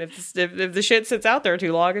same. If the shit sits out there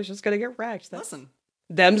too long, it's just gonna get wrecked. Listen,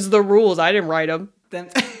 them's the rules. I didn't write them.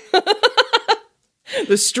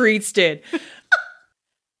 The streets did.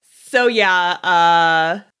 So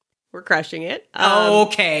yeah, we're crushing it.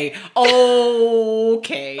 Okay.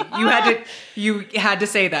 You had to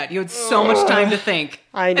say that. You had so much time to think.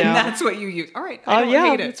 I know, and that's what you used. All right.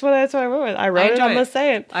 That's what I wrote with. I wrote it. I'm gonna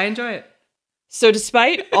say it. I enjoy it. So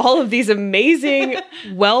despite all of these amazing,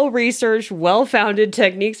 well-researched, well-founded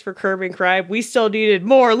techniques for curbing crime, we still needed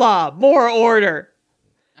more law, more order.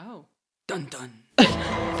 Oh. Dun dun. I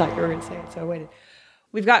thought you were going to say it, so I waited.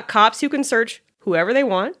 We've got cops who can search whoever they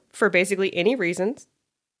want for basically any reasons,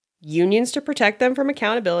 unions to protect them from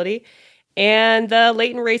accountability, and the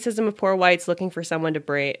latent racism of poor whites looking for someone to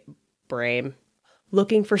blame.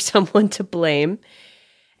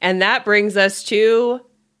 And that brings us to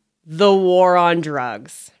the war on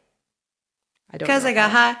drugs. Because I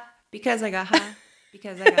got high.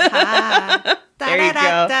 There you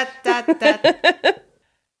go.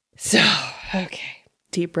 So, okay.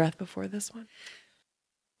 Deep breath before this one.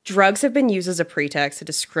 Drugs have been used as a pretext to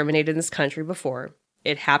discriminate in this country before.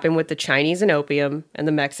 It happened with the Chinese and opium and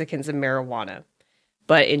the Mexicans and marijuana.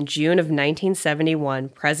 But in June of 1971,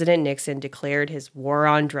 President Nixon declared his war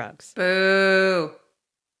on drugs. Boo.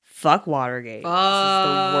 Fuck Watergate. Fuck this is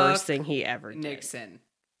the worst thing he ever did. Nixon.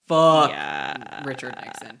 Fuck yeah. Richard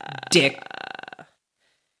Nixon. Dick.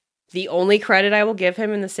 The only credit I will give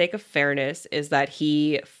him in the sake of fairness is that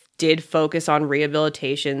he did focus on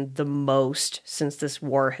rehabilitation the most since this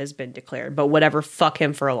war has been declared. But whatever, fuck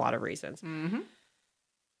him for a lot of reasons. Mm-hmm.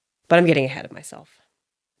 But I'm getting ahead of myself.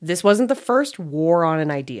 This wasn't the first war on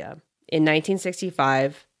an idea. In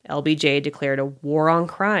 1965, LBJ declared a war on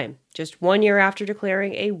crime, just 1 year after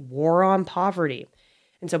declaring a war on poverty.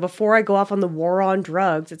 And so before I go off on the war on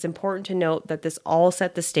drugs, it's important to note that this all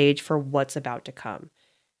set the stage for what's about to come.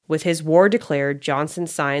 With his war declared, Johnson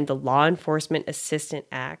signed the Law Enforcement Assistance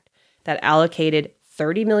Act that allocated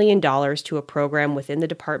 $30 million to a program within the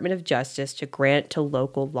Department of Justice to grant to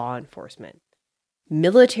local law enforcement.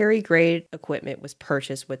 Military-grade equipment was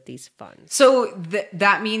purchased with these funds. So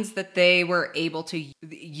that means that they were able to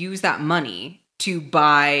use that money to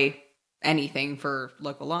buy anything for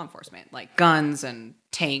local law enforcement, like guns and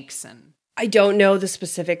tanks and... I don't know the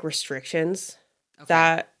specific restrictions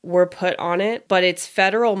that were put on it, but it's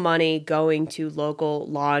federal money going to local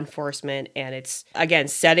law enforcement, and it's, again,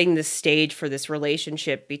 setting the stage for this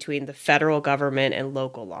relationship between the federal government and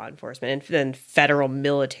local law enforcement, and then federal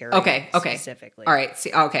military specifically. All right.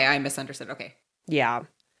 See, okay, I misunderstood. Okay. Yeah.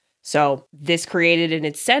 So this created an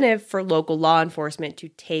incentive for local law enforcement to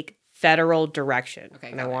take federal direction.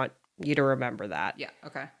 Okay, and I want you to remember that. Yeah,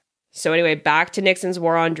 okay. So anyway, back to Nixon's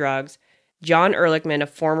war on drugs. John Ehrlichman, a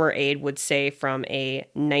former aide, would say from a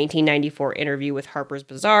 1994 interview with Harper's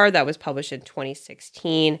Bazaar that was published in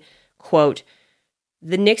 2016, quote,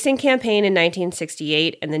 "The Nixon campaign in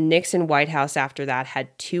 1968 and the Nixon White House after that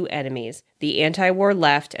had two enemies, the anti-war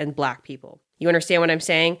left and black people. You understand what I'm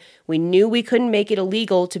saying? We knew we couldn't make it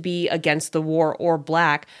illegal to be against the war or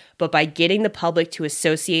black, but by getting the public to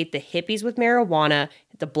associate the hippies with marijuana,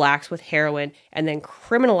 the blacks with heroin, and then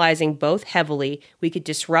criminalizing both heavily, we could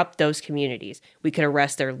disrupt those communities. We could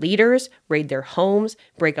arrest their leaders, raid their homes,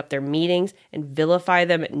 break up their meetings, and vilify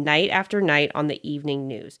them night after night on the evening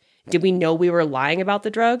news. Did we know we were lying about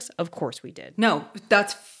the drugs? Of course we did." No,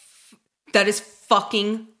 that is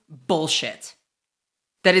fucking bullshit.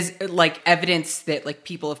 That is like evidence that like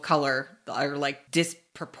people of color are like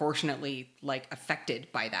disproportionately like affected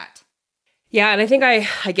by that. Yeah, and I think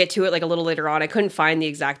I get to it like a little later on. I couldn't find the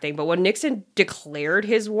exact thing, but when Nixon declared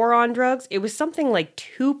his war on drugs, it was something like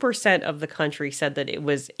 2% of the country said that it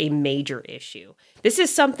was a major issue. This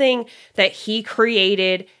is something that he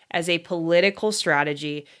created as a political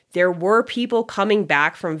strategy. There were people coming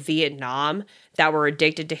back from Vietnam that were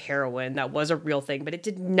addicted to heroin. That was a real thing, but it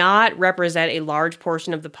did not represent a large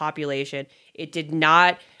portion of the population. It did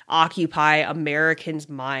not occupy Americans'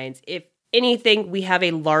 minds. If anything, we have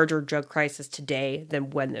a larger drug crisis today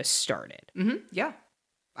than when this started. Mm-hmm. Yeah,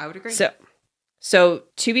 I would agree. So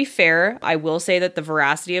to be fair, I will say that the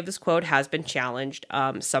veracity of this quote has been challenged.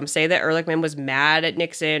 Some say that Ehrlichman was mad at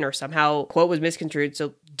Nixon or somehow quote was misconstrued.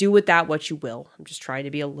 So do with that what you will. I'm just trying to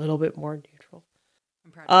be a little bit more neutral.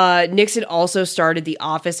 Nixon also started the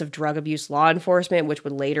Office of Drug Abuse Law Enforcement, which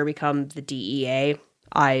would later become the DEA.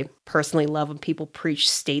 I personally love when people preach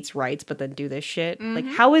states' rights, but then do this shit. Mm-hmm. Like,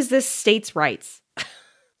 how is this states' rights?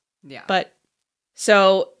 Yeah. But,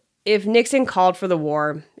 so, if Nixon called for the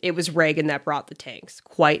war, it was Reagan that brought the tanks,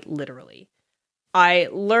 quite literally. I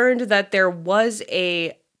learned that there was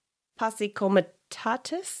a Posse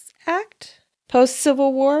Comitatus Act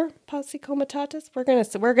post-Civil War. Posse Comitatus?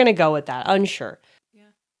 We're gonna go with that. Unsure. Yeah.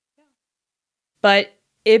 But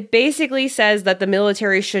it basically says that the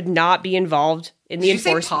military should not be involved in the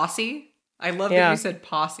enforcement. Did you say posse? I love that you said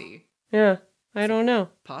posse. Yeah, I don't know.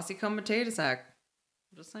 Posse Comitatus Act.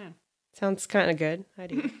 I'm just saying. Sounds kind of good.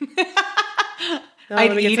 I'd eat it.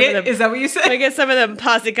 I'd eat it? Is that what you said? I get some of them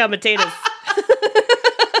Posse Comitatus.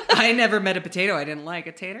 I never met a potato I didn't like.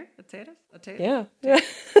 A tater? A tater? A tater? Yeah.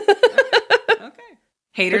 Okay.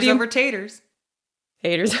 Haters over taters.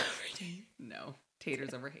 Haters over taters. No.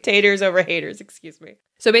 Taters over haters. Taters over haters, excuse me.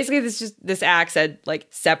 So basically this act said, like,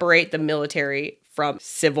 separate the military from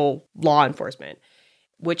civil law enforcement,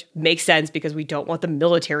 which makes sense because we don't want the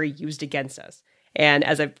military used against us. And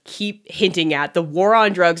as I keep hinting at, the war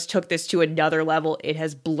on drugs took this to another level. It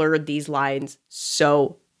has blurred these lines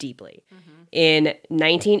so deeply. Mm-hmm. In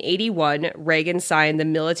 1981, Reagan signed the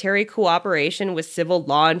Military Cooperation with Civil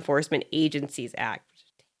Law Enforcement Agencies Act.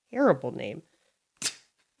 Terrible name.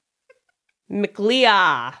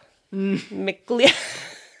 McLeod.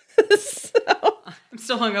 So. I'm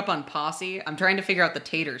still hung up on posse. I'm trying to figure out the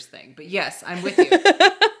taters thing. But yes, I'm with you.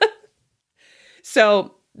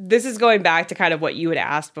 So this is going back to kind of what you had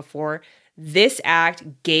asked before. This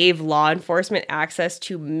act gave law enforcement access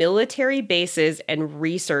to military bases and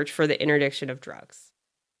research for the interdiction of drugs.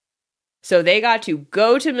 So they got to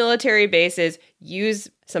go to military bases, use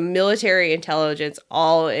some military intelligence,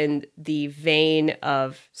 all in the vein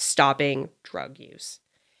of stopping drug use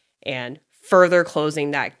and further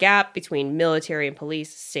closing that gap between military and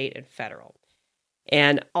police, state and federal.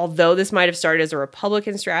 And although this might have started as a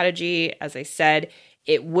Republican strategy, as I said,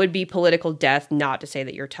 it would be political death not to say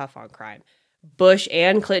that you're tough on crime. Bush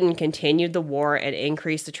and Clinton continued the war and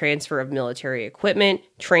increased the transfer of military equipment,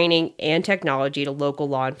 training, and technology to local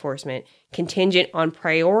law enforcement, contingent on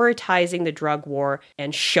prioritizing the drug war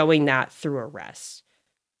and showing that through arrests.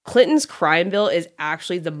 Clinton's crime bill is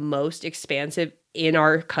actually the most expansive in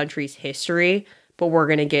our country's history, but we're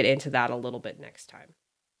going to get into that a little bit next time.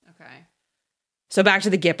 Okay. So back to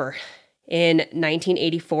the Gipper. In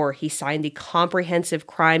 1984, he signed the Comprehensive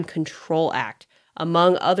Crime Control Act.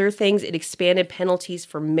 Among other things, it expanded penalties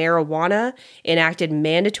for marijuana, enacted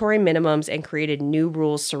mandatory minimums, and created new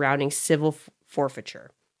rules surrounding civil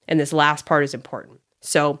forfeiture. And this last part is important.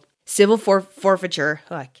 So, civil forfeiture,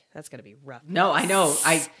 that's going to be rough. No, I know.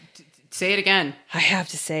 Say it again. I have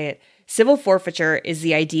to say it. Civil forfeiture is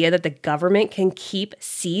the idea that the government can keep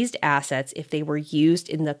seized assets if they were used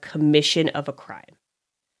in the commission of a crime.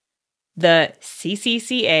 The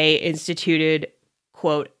CCCA instituted,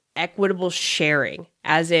 quote, equitable sharing,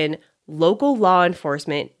 as in local law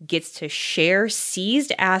enforcement gets to share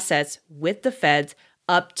seized assets with the feds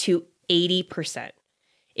up to 80%.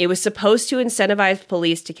 It was supposed to incentivize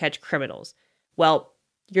police to catch criminals. Well,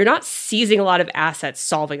 you're not seizing a lot of assets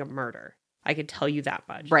solving a murder. I can tell you that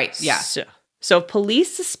much. Right, yeah. So if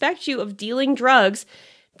police suspect you of dealing drugs,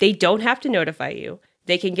 they don't have to notify you.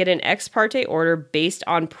 They can get an ex parte order based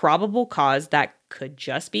on probable cause that could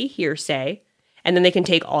just be hearsay, and then they can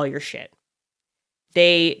take all your shit.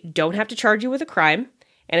 They don't have to charge you with a crime,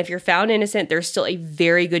 and if you're found innocent, there's still a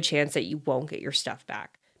very good chance that you won't get your stuff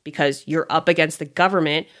back because you're up against the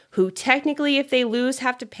government, who technically, if they lose,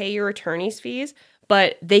 have to pay your attorney's fees,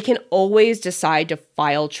 but they can always decide to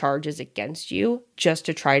file charges against you just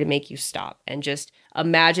to try to make you stop. And just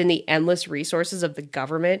imagine the endless resources of the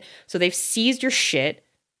government. So they've seized your shit.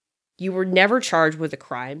 You were never charged with a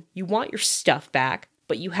crime. You want your stuff back,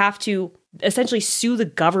 but you have to essentially sue the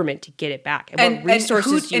government to get it back. And what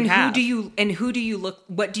resources do you have?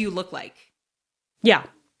 What do you look like? Yeah.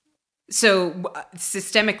 So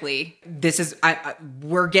systemically, this is,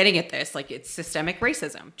 we're getting at this, like it's systemic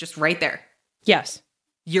racism, just right there. Yes.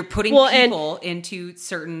 You're putting people into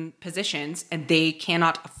certain positions and they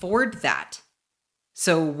cannot afford that.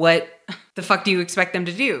 So what the fuck do you expect them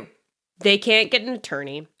to do? They can't get an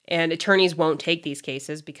attorney, and attorneys won't take these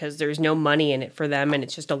cases because there's no money in it for them, and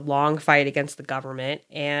it's just a long fight against the government,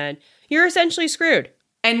 and you're essentially screwed.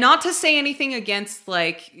 And not to say anything against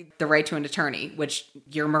like the right to an attorney, which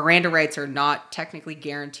your Miranda rights are not technically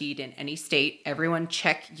guaranteed in any state. Everyone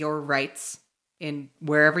check your rights in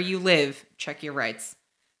wherever you live, check your rights.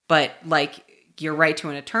 But like your right to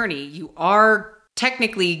an attorney, you are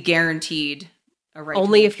technically guaranteed a right.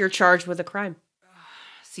 Only if you're charged with a crime.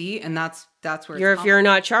 See, and that's where if you're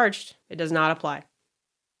not charged, it does not apply.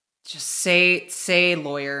 Just say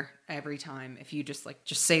lawyer every time. If you just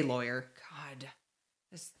say lawyer. God.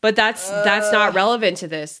 But that's not relevant to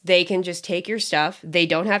this. They can just take your stuff. They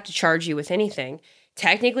don't have to charge you with anything.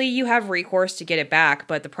 Technically, you have recourse to get it back,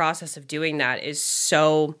 but the process of doing that is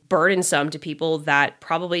so burdensome to people that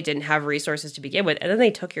probably didn't have resources to begin with, and then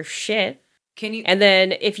they took your shit. And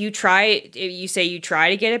then if you say you try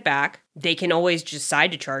to get it back, they can always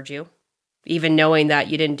decide to charge you, even knowing that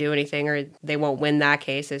you didn't do anything, or they won't win that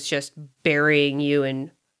case. It's just burying you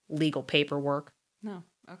in legal paperwork. No.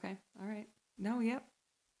 Okay. All right. No. Yep.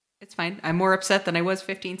 It's fine. I'm more upset than I was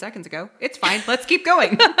 15 seconds ago. It's fine. Let's keep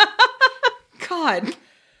going. God.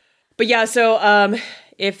 But yeah, so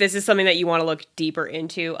if this is something that you want to look deeper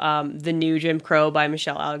into, The New Jim Crow by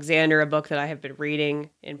Michelle Alexander, a book that I have been reading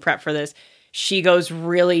in prep for this, she goes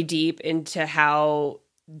really deep into how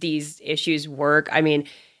these issues work. I mean,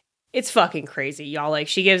 it's fucking crazy, y'all. Like,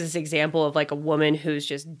 she gives this example of like a woman who's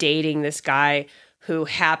just dating this guy who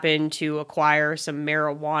happened to acquire some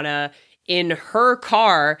marijuana in her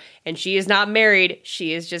car, and she is not married.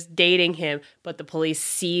 She is just dating him, but the police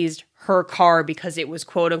seized her car because it was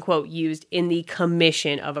quote unquote used in the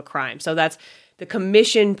commission of a crime. So that's the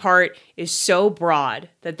commission part is so broad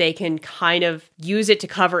that they can kind of use it to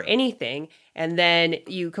cover anything. And then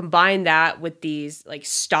you combine that with these like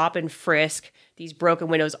stop and frisk, these broken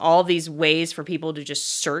windows, all these ways for people to just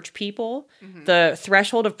search people. Mm-hmm. The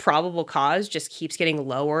threshold of probable cause just keeps getting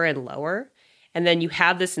lower and lower. And then you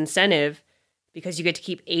have this incentive because you get to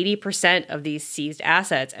keep 80% of these seized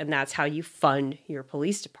assets, and that's how you fund your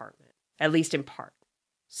police department, at least in part.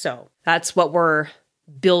 So that's what we're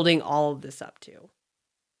building all of this up to.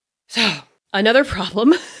 So another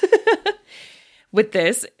problem with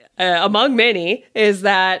this, among many, is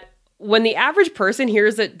that when the average person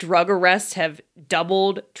hears that drug arrests have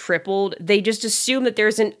doubled, tripled, they just assume that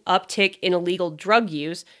there's an uptick in illegal drug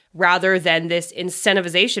use rather than this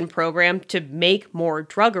incentivization program to make more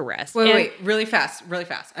drug arrests. Wait, really fast.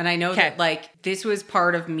 And I know that like this was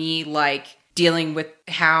part of me like dealing with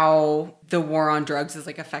how the war on drugs is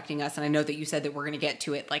like affecting us. And I know that you said that we're going to get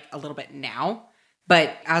to it like a little bit now,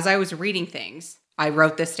 but as I was reading things, I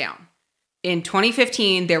wrote this down. In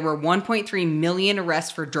 2015, there were 1.3 million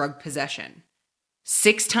arrests for drug possession,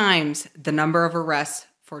 6 times the number of arrests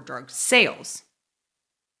for drug sales.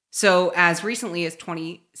 So as recently as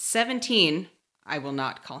 2017, I will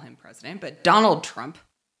not call him president, but Donald Trump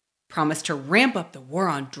promised to ramp up the war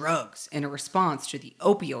on drugs in a response to the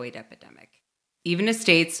opioid epidemic, even as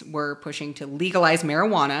states were pushing to legalize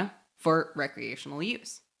marijuana for recreational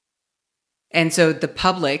use. And so the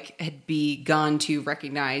public had begun to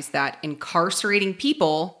recognize that incarcerating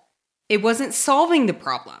people, it wasn't solving the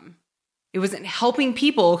problem. It wasn't helping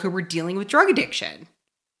people who were dealing with drug addiction.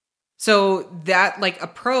 So that like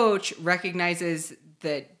approach recognizes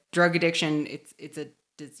that drug addiction, it's a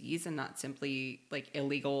disease and not simply like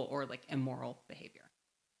illegal or like immoral behavior.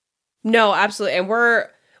 No, absolutely. And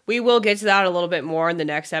we will get to that a little bit more in the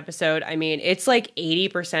next episode. I mean, it's like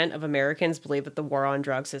 80% of Americans believe that the war on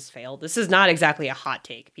drugs has failed. This is not exactly a hot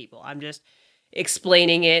take, people. I'm just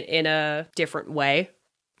explaining it in a different way.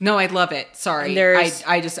 No, I love it. Sorry.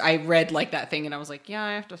 I read like that thing and I was like, yeah,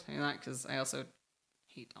 I have to say that because I also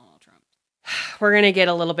hate Donald Trump. We're going to get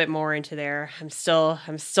a little bit more into there. I'm still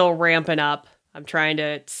ramping up. I'm trying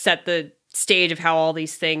to set the stage of how all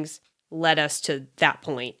these things led us to that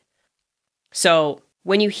point. So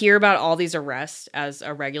when you hear about all these arrests as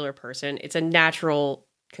a regular person, it's a natural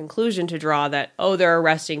conclusion to draw that, oh, they're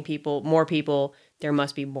arresting more people, there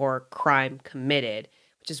must be more crime committed,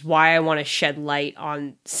 which is why I want to shed light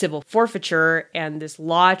on civil forfeiture and this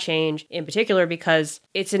law change in particular, because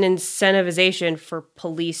it's an incentivization for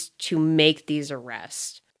police to make these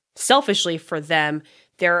arrests. Selfishly for them,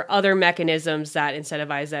 there are other mechanisms that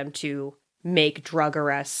incentivize them to make drug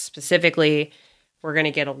arrests specifically. We're going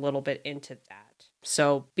to get a little bit into that.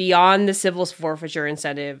 So beyond the civil forfeiture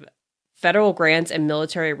incentive, federal grants and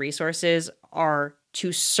military resources are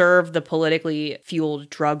to serve the politically fueled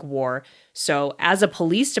drug war. So as a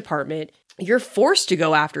police department, you're forced to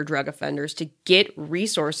go after drug offenders to get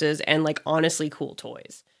resources and like honestly cool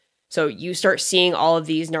toys. So you start seeing all of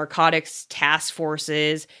these narcotics task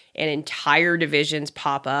forces and entire divisions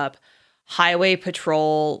pop up. Highway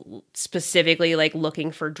patrol specifically like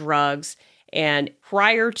looking for drugs. And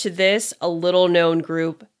prior to this, a little known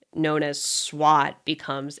group known as SWAT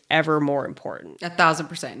becomes ever more important.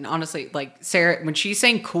 1,000%. And honestly, like Sarah, when she's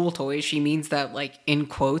saying cool toys, she means that like in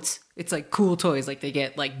quotes, it's like cool toys, like they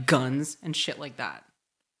get like guns and shit like that.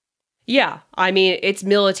 Yeah, I mean, it's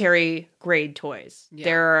military grade toys. Yeah.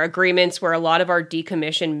 There are agreements where a lot of our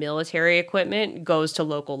decommissioned military equipment goes to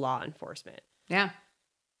local law enforcement. Yeah.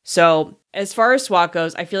 So as far as SWAT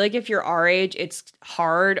goes, I feel like if you're our age, it's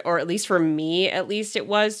hard, or at least for me, at least it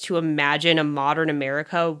was, to imagine a modern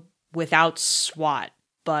America without SWAT.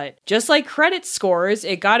 But just like credit scores,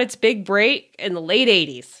 it got its big break in the late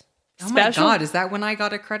 80s. Oh my God, is that when I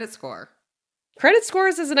got a credit score? Credit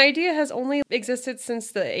scores as an idea has only existed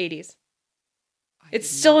since the 80s. It's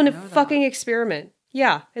still a fucking experiment.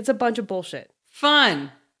 Yeah, it's a bunch of bullshit.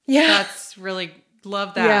 Fun. Yeah. That's really...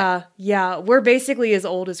 Love that. Yeah. We're basically as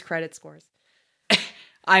old as credit scores.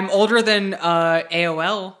 I'm older than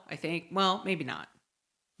AOL, I think. Well, maybe not.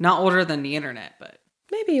 Not older than the internet, but...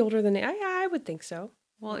 Maybe older than... I would think so.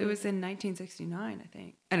 Well, it was in 1969, I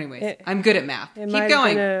think. Anyways, I'm good at math. It Keep might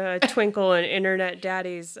going. Have been a twinkle in internet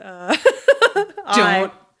daddy's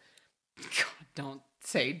Don't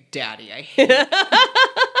say daddy. I hate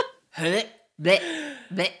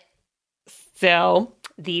it. So...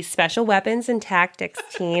 the Special Weapons and Tactics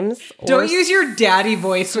teams. Don't use your daddy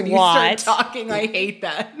voice when you start talking. I hate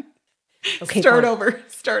that. Okay, Start over.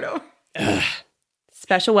 Ugh.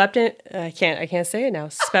 Special Weapon. I can't say it now.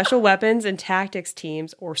 Special Weapons and Tactics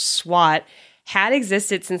teams, or SWAT, had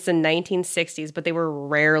existed since the 1960s, but they were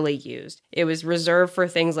rarely used. It was reserved for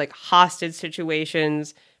things like hostage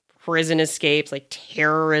situations, prison escapes, like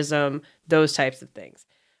terrorism, those types of things.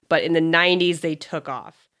 But in the 90s, they took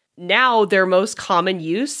off. Now, their most common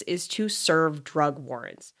use is to serve drug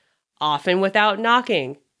warrants, often without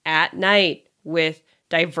knocking, at night, with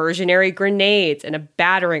diversionary grenades and a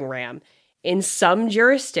battering ram. In some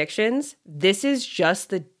jurisdictions, this is just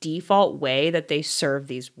the default way that they serve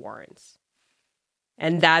these warrants.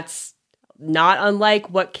 And that's not unlike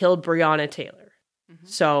what killed Breonna Taylor. Mm-hmm.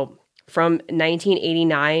 So, from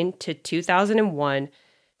 1989 to 2001,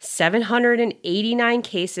 789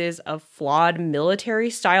 cases of flawed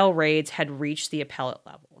military-style raids had reached the appellate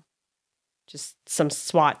level. Just some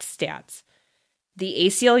SWAT stats. The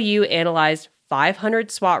ACLU analyzed 500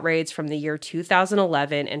 SWAT raids from the year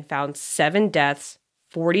 2011 and found 7 deaths,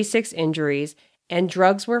 46 injuries, and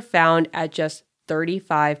drugs were found at just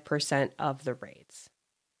 35% of the raids.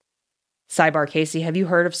 Sidebar, Casey, have you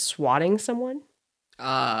heard of swatting someone?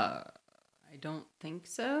 I don't think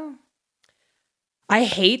so. I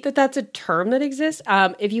hate that that's a term that exists.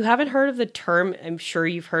 If you haven't heard of the term, I'm sure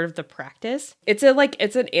you've heard of the practice. It's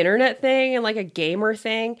an internet thing and like a gamer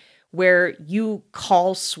thing where you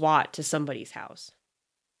call SWAT to somebody's house.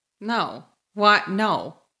 No. What?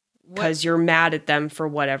 No. Because you're mad at them for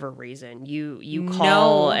whatever reason. You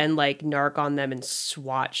call and like narc on them and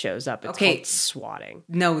SWAT shows up. It's called swatting.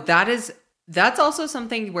 No, that's also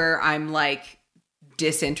something where I'm like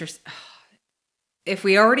disinterested. If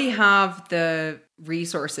we already have the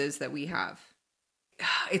resources that we have,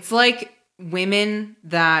 it's like women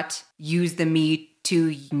that use the Me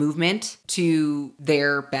Too movement to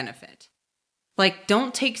their benefit. Like,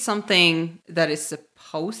 don't take something that is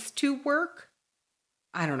supposed to work.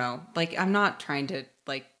 I don't know. Like, I'm not trying to,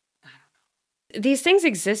 like, I don't know. These things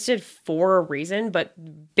existed for a reason, but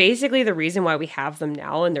basically the reason why we have them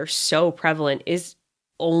now and they're so prevalent is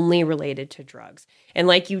only related to drugs. And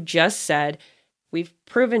like you just said, we've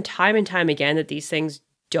proven time and time again that these things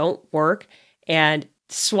don't work. And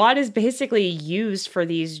SWAT is basically used for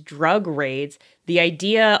these drug raids. The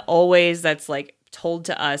idea always that's like told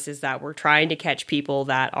to us is that we're trying to catch people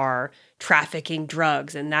that are trafficking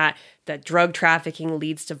drugs and that drug trafficking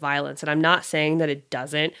leads to violence. And I'm not saying that it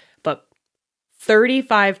doesn't, but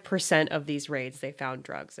 35% of these raids they found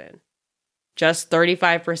drugs in. Just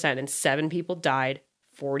 35%. And 7 people died.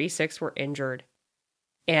 46 were injured.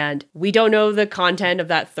 And we don't know the content of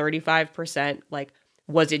that 35%. Like,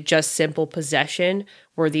 was it just simple possession?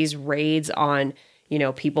 Were these raids on,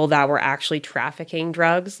 people that were actually trafficking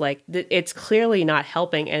drugs. Like, it's clearly not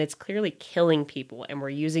helping, and it's clearly killing people. And we're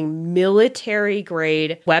using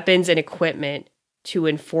military-grade weapons and equipment to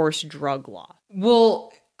enforce drug law.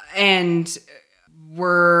 Well, and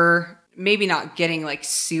we're maybe not getting like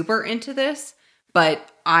super into this,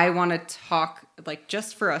 but I want to talk like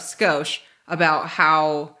just for a skosh about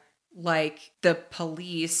how like the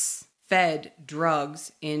police fed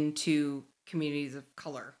drugs into communities of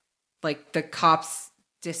color. Like the cops'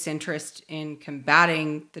 disinterest in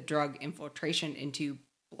combating the drug infiltration into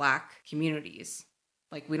Black communities.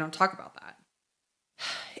 Like, we don't talk about that.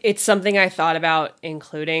 It's something I thought about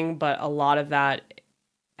including, but a lot of that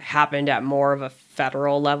happened at more of a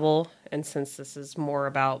federal level. And since this is more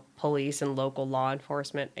about police and local law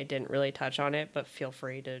enforcement, I didn't really touch on it, but feel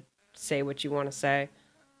free to say what you want to say.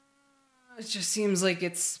 It just seems like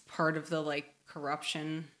it's part of the like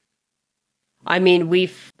corruption. I mean,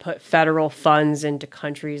 we've put federal funds into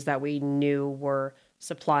countries that we knew were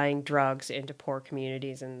supplying drugs into poor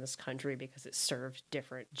communities in this country because it served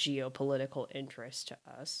different geopolitical interests to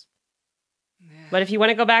us. Yeah. But if you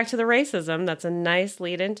want to go back to the racism, that's a nice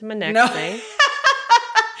lead into my next thing.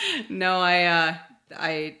 No, I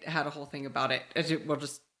had a whole thing about it. We'll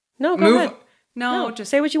just go move. Ahead. No,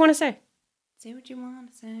 just say what you want to say. Say what you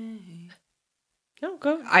want to say. No,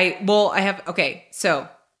 go. Okay, so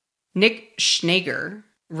Nick Schnager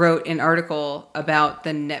wrote an article about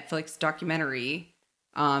the Netflix documentary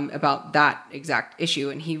about that exact issue.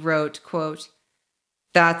 And he wrote, quote,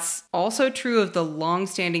 "That's also true of the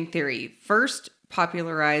long-standing theory, first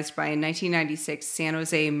popularized by a 1996 San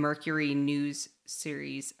Jose Mercury News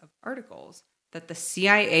series of articles, that the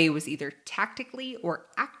CIA was either tactically or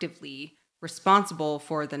actively responsible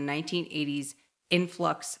for the 1980s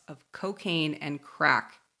influx of cocaine and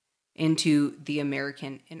crack into the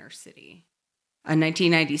American inner city. A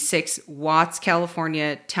 1996 Watts,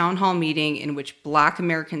 California town hall meeting in which Black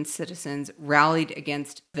American citizens rallied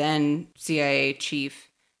against then CIA chief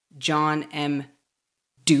John M.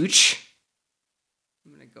 Deutsch.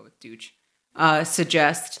 I'm going to go with Deutsch.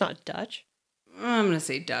 Suggests... It's not Dutch? I'm going to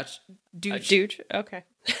say Dutch. Deutsch. Deutsch, okay.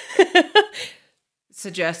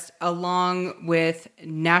 Suggests, along with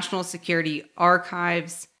National Security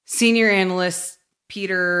Archives, senior analyst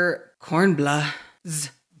Peter Kornblath's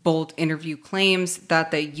bold interview claims that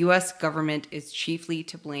the U.S. government is chiefly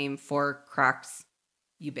to blame for crack's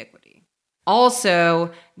ubiquity.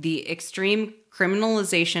 Also, the extreme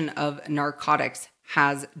criminalization of narcotics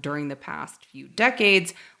has, during the past few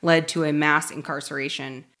decades, led to a mass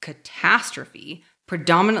incarceration catastrophe,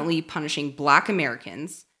 predominantly punishing Black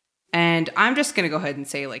Americans. And I'm just going to go ahead and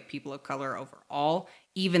say, like, people of color overall,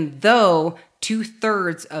 even though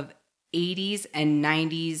 2/3 of 80s and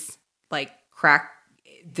 90s, like, crack,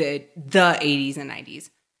 the 80s and 90s,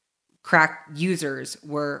 crack users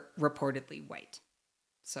were reportedly white.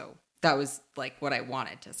 So that was, like, what I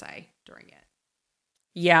wanted to say during it.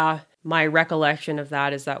 Yeah, my recollection of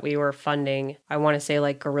that is that we were funding, I want to say,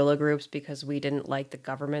 like, guerrilla groups because we didn't like the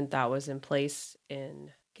government that was in place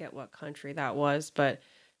in, get what country that was, but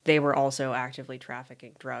they were also actively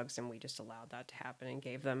trafficking drugs, and we just allowed that to happen and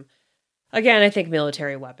gave them, again, I think,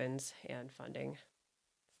 military weapons and funding.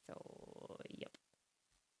 So, yep.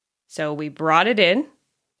 So we brought it in,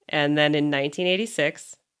 and then in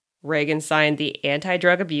 1986, Reagan signed the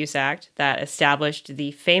Anti-Drug Abuse Act that established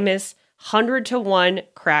the famous 100-to-1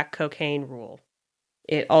 crack cocaine rule.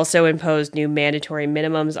 It also imposed new mandatory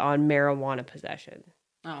minimums on marijuana possession.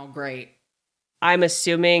 Oh, great. I'm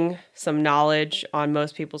assuming some knowledge on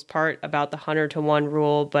most people's part about the 100-to-1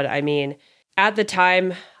 rule, but I mean, at the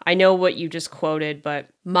time, I know what you just quoted, but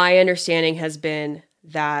my understanding has been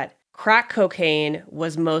that crack cocaine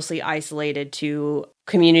was mostly isolated to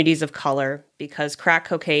communities of color because crack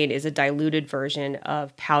cocaine is a diluted version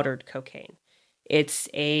of powdered cocaine. It's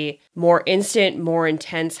a more instant, more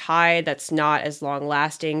intense high that's not as long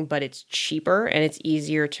lasting, but it's cheaper and it's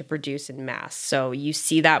easier to produce in mass. So you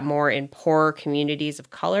see that more in poorer communities of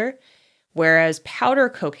color, whereas powder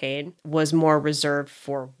cocaine was more reserved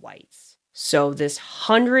for whites. So this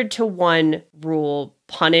 100-to-1 rule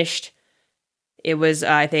punished, it was,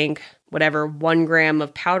 I think, 1 gram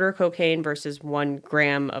of powder cocaine versus 1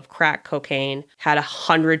 gram of crack cocaine had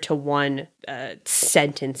 100-to-1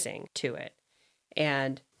 sentencing to it.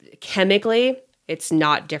 And chemically, it's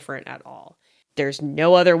not different at all. There's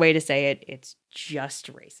no other way to say it. It's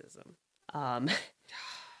just racism.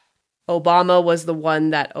 Obama was the one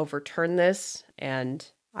that overturned this, and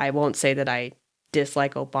I won't say that I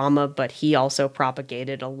dislike Obama, but he also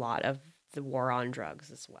propagated a lot of the war on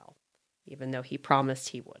drugs as well, even though he promised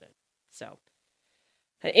he wouldn't. So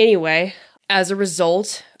anyway, As a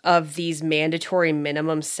result of these mandatory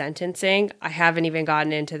minimum sentencing, I haven't even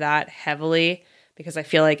gotten into that heavily because I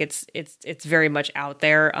feel like it's very much out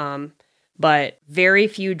there. But very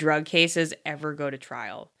few drug cases ever go to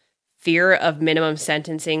trial. Fear of minimum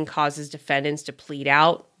sentencing causes defendants to plead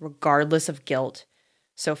out regardless of guilt.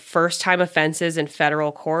 So first-time offenses in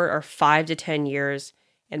federal court are 5 to 10 years.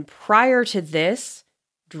 And prior to this,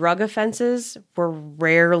 drug offenses were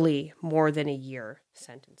rarely more than a year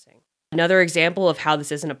sentencing. Another example of how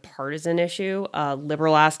this isn't a partisan issue,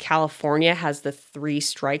 liberal-ass California has the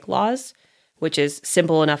 3-strike laws, which is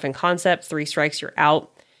simple enough in concept. 3 strikes, you're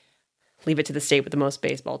out. Leave it to the state with the most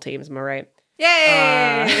baseball teams, am I right?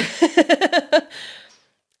 Yay!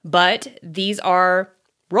 But these are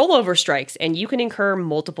rollover strikes, and you can incur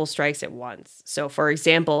multiple strikes at once. So, for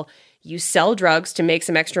example, you sell drugs to make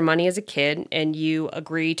some extra money as a kid, and you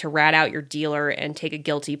agree to rat out your dealer and take a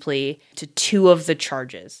guilty plea to 2 of the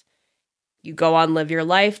charges. You go on, live your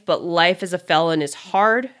life, but life as a felon is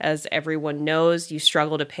hard. As everyone knows, you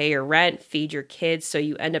struggle to pay your rent, feed your kids, so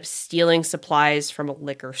you end up stealing supplies from a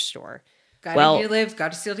liquor store. Gotta live,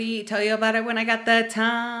 gotta still to eat. Tell you about it when I got the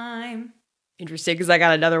time. Interesting, because I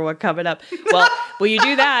got another one coming up. Well, you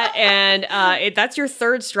do that, and that's your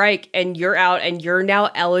 3rd strike, and you're out, and you're now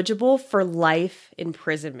eligible for life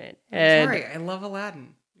imprisonment. I'm sorry, I love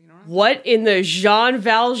Aladdin. You know what in the Jean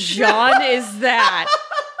Valjean is that?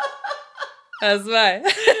 That's why.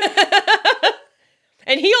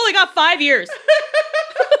 And he only got 5 years.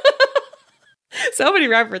 So many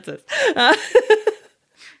references.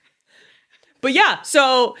 But yeah,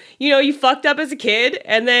 so, you fucked up as a kid,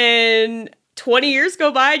 and then 20 years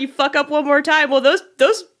go by and you fuck up one more time. Well, those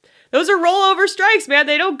are rollover strikes, man.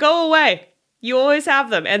 They don't go away. You always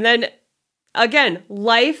have them. And then, again,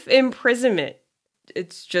 life imprisonment.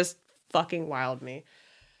 It's just fucking wild to me.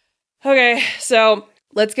 Okay, so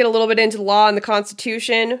let's get a little bit into the law and the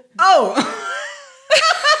Constitution. Oh!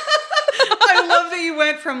 I love that you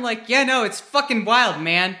went from it's fucking wild,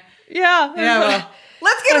 man. Yeah. Well,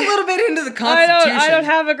 let's get a little bit into the Constitution. I don't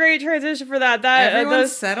have a great transition for that.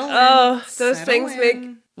 Everyone's settled in. Oh, those settle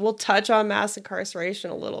things we'll touch on mass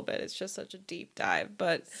incarceration a little bit. It's just such a deep dive.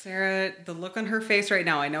 But Sarah, the look on her face right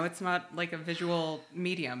now, I know it's not like a visual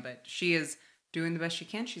medium, but she is doing the best she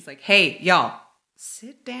can. She's like, hey, y'all,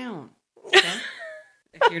 sit down. Okay?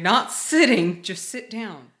 If you're not sitting, just sit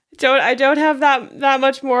down. I don't have that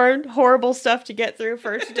much more horrible stuff to get through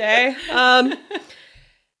for today.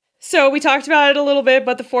 So we talked about it a little bit,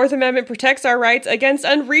 but the 4th Amendment protects our rights against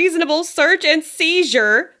unreasonable search and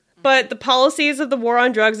seizure. But the policies of the war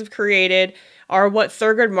on drugs have created are what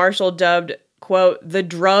Thurgood Marshall dubbed, quote, the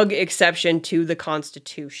drug exception to the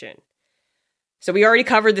Constitution. So we already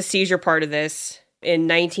covered the seizure part of this. In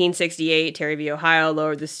 1968, Terry v. Ohio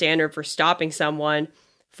lowered the standard for stopping someone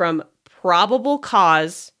from probable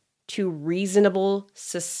cause to reasonable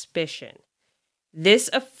suspicion. This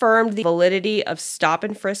affirmed the validity of stop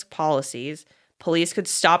and frisk policies. Police could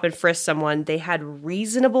stop and frisk someone they had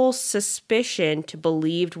reasonable suspicion to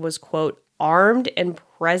believe was, quote, armed and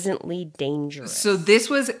presently dangerous. So this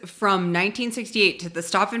was from 1968 to the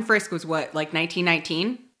stop and frisk was what, like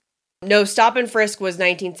 1919? No, stop and frisk was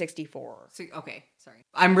 1964. Okay, sorry.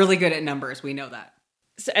 I'm really good at numbers. We know that.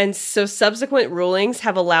 And so subsequent rulings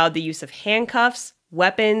have allowed the use of handcuffs,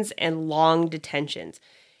 weapons, and long detentions.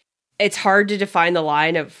 It's hard to define the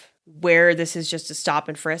line of where this is just a stop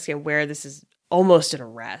and frisk and where this is almost an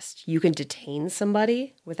arrest. You can detain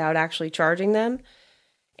somebody without actually charging them.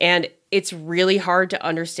 And it's really hard to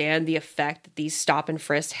understand the effect that these stop and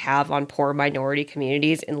frisks have on poor minority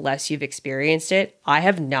communities unless you've experienced it. I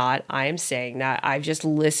have not. I am saying that. I've just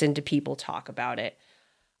listened to people talk about it.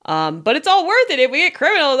 But it's all worth it if we get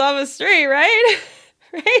criminals off the street, right?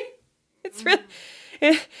 Right?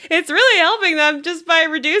 It's really helping them just by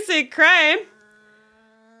reducing crime.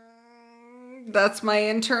 That's my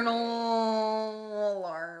internal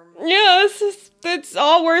alarm. Yeah, it's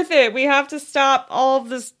all worth it. We have to stop all of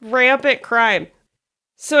this rampant crime.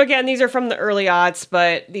 So again, these are from the early aughts,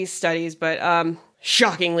 these studies,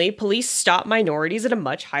 shockingly, police stop minorities at a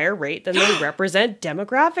much higher rate than they represent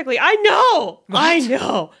demographically. I know! What? I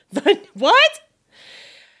know! What?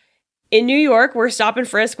 In New York, where stop and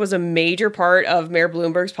frisk was a major part of Mayor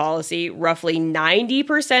Bloomberg's policy, roughly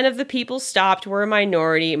 90% of the people stopped were a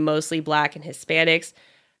minority, mostly Black and Hispanics.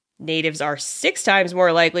 Natives are 6 times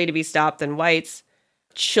more likely to be stopped than whites.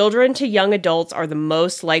 Children to young adults are the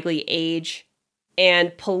most likely age,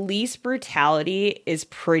 and police brutality is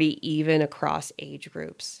pretty even across age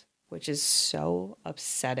groups, which is so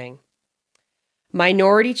upsetting.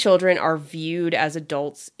 Minority children are viewed as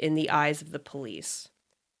adults in the eyes of the police.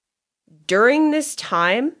 During this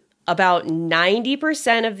time, About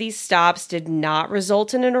 90% of these stops did not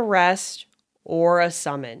result in an arrest or a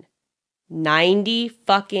summon. 90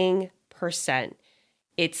 fucking percent.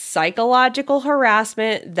 It's psychological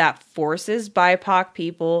harassment that forces BIPOC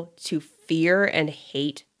people to fear and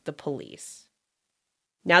hate the police.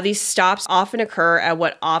 Now, these stops often occur at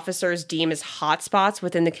what officers deem as hotspots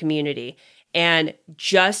within the community. And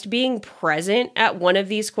just being present at one of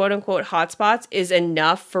these quote-unquote hotspots is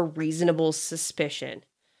enough for reasonable suspicion.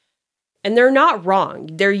 And they're not wrong.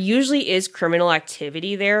 There usually is criminal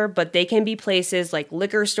activity there, but they can be places like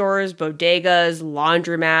liquor stores, bodegas,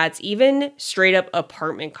 laundromats, even straight up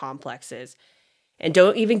apartment complexes. And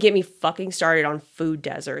don't even get me fucking started on food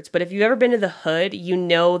deserts. But if you've ever been to the hood, you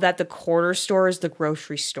know that the corner store is the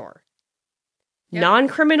grocery store. Yep.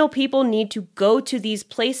 Non-criminal people need to go to these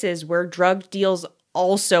places where drug deals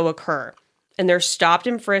also occur. And they're stopped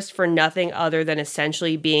and frisked for nothing other than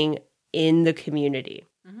essentially being in the community.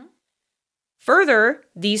 Mm-hmm. Further,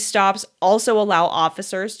 these stops also allow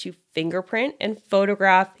officers to fingerprint and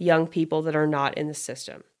photograph young people that are not in the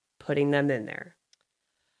system, putting them in there.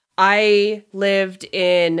 I lived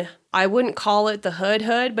in, I wouldn't call it the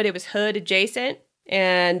hood, but it was hood adjacent.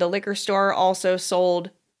 And the liquor store also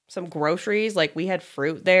sold some groceries. Like we had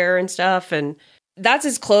fruit there and stuff. And that's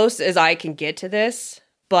as close as I can get to this.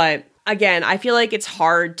 But again, I feel like it's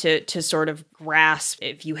hard to sort of grasp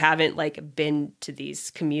if you haven't like been to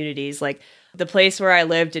these communities. Like the place where I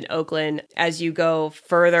lived in Oakland, as you go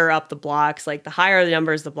further up the blocks, like the higher the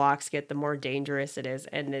numbers the blocks get, the more dangerous it is.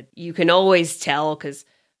 And you can always tell because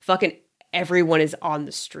fucking everyone is on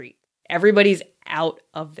the street. Everybody's out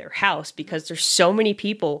of their house because there's so many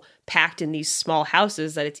people packed in these small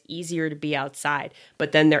houses that it's easier to be outside.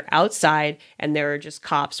 But then they're outside and there are just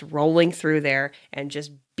cops rolling through there, and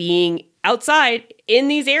just being outside in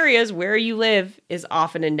these areas where you live is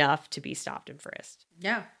often enough to be stopped and frisked.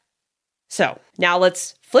 Yeah. So now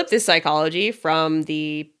let's flip this psychology from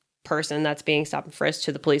the person that's being stopped and frisked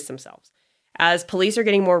to the police themselves. As police are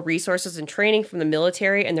getting more resources and training from the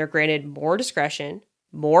military and they're granted more discretion,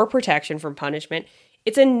 more protection from punishment,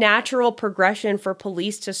 it's a natural progression for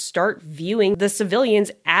police to start viewing the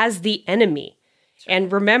civilians as the enemy. Sure.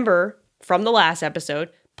 And remember from the last episode,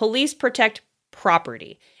 police protect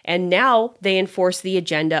property, and now they enforce the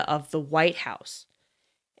agenda of the White House.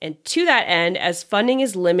 And to that end, as funding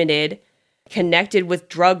is limited, connected with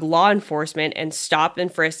drug law enforcement and stop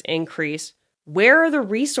and frisk increase, where are the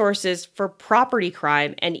resources for property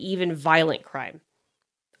crime and even violent crime?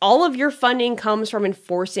 All of your funding comes from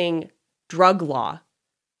enforcing drug law.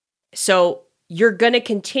 So you're going to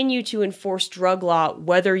continue to enforce drug law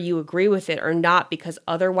whether you agree with it or not, because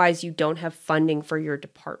otherwise you don't have funding for your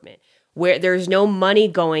department. Where there's no money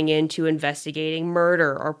going into investigating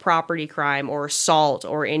murder or property crime or assault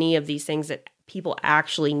or any of these things that people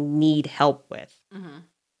actually need help with. Mm-hmm.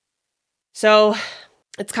 So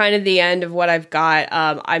it's kind of the end of what I've got.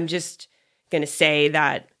 I'm just going to say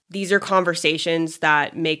that these are conversations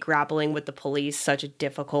that make grappling with the police such a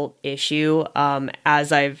difficult issue.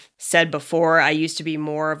 As I've said before, I used to be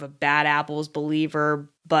more of a bad apples believer,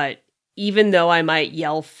 but even though I might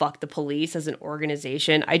yell fuck the police as an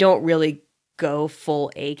organization, I don't really go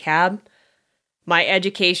full ACAB. My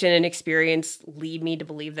education and experience lead me to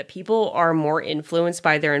believe that people are more influenced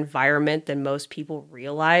by their environment than most people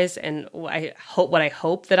realize. And what I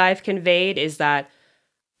hope that I've conveyed is that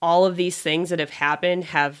all of these things that have happened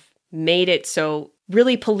have made it so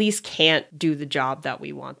really police can't do the job that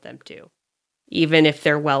we want them to, even if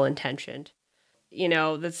they're well-intentioned. You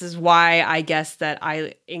know, this is why I guess that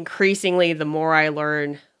I increasingly, the more I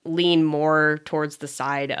learn, lean more towards the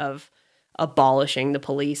side of abolishing the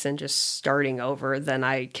police and just starting over than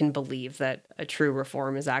I can believe that a true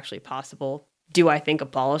reform is actually possible. Do I think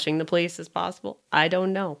abolishing the police is possible? I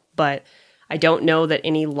don't know. But I don't know that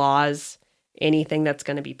any laws, anything that's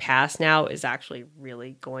going to be passed now is actually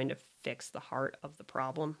really going to fix the heart of the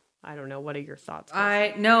problem. I don't know. What are your thoughts?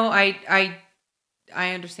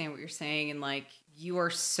 I understand what you're saying, and like you are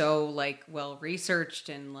so like well researched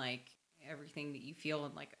and like everything that you feel,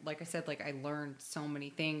 and like I said, like I learned so many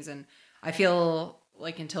things, and I feel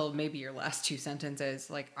like until maybe your last two sentences,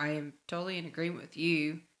 like I am totally in agreement with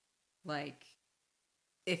you. Like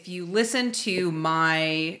if you listen to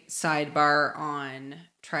my sidebar on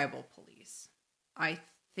tribal police, I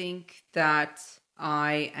think that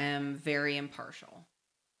I am very impartial.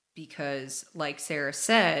 Because, like Sarah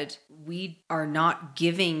said, we are not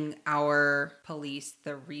giving our police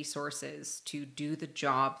the resources to do the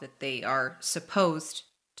job that they are supposed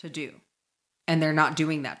to do. And they're not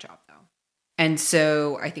doing that job, though. And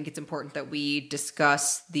so I think it's important that we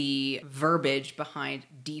discuss the verbiage behind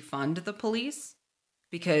defund the police.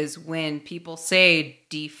 Because when people say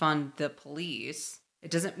defund the police,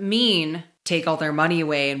 it doesn't mean take all their money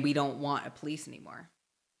away and we don't want a police anymore.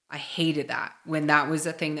 I hated that when that was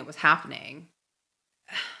a thing that was happening.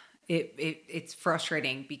 It's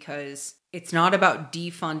frustrating because it's not about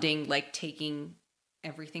defunding, like taking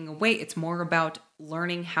everything away. It's more about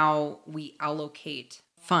learning how we allocate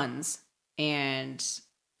funds. And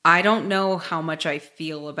I don't know how much I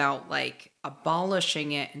feel about like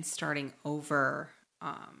abolishing it and starting over.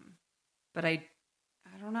 But I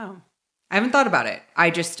don't know. I haven't thought about it.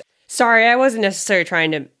 Sorry, I wasn't necessarily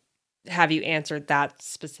trying to have you answer that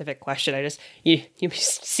specific question. You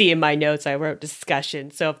see in my notes, I wrote discussion.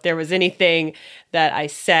 So if there was anything that I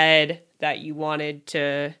said that you wanted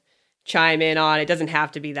to chime in on, it doesn't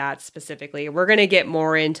have to be that specifically. We're going to get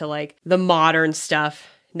more into like the modern stuff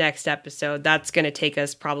next episode. That's going to take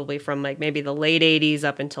us probably from like maybe the late 80s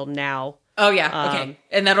up until now. Oh yeah. Okay.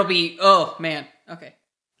 And that'll be, oh man. Okay.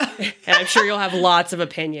 And I'm sure you'll have lots of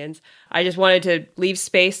opinions. I just wanted to leave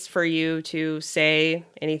space for you to say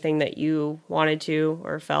anything that you wanted to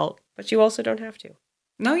or felt, but you also don't have to.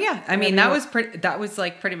 No, yeah. I mean, that was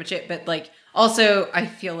like pretty much it. But like, also, I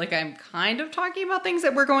feel like I'm kind of talking about things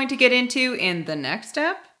that we're going to get into in the next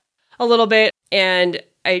step. A little bit. And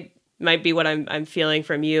I might be what I'm feeling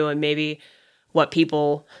from you, and maybe what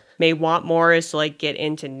people may want more is to like get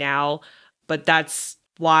into now. But that's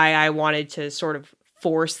why I wanted to sort of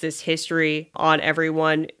force this history on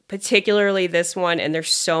everyone, particularly this one. And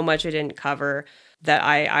there's so much I didn't cover that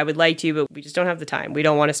I would like to, but we just don't have the time. We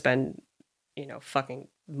don't want to spend, fucking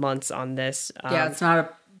months on this. Yeah, it's not a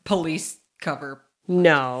police cover.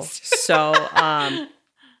 No. So,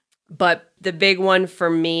 but the big one for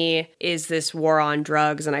me is this war on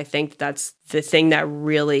drugs. And I think that's the thing that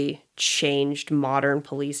really changed modern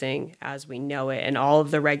policing as we know it, and all of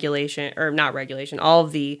the all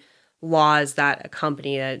of the laws that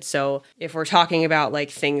accompany it. So if we're talking about like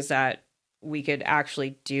things that we could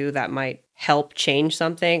actually do that might help change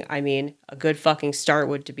something, I mean, a good fucking start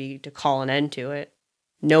would be to call an end to it.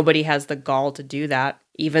 Nobody has the gall to do that,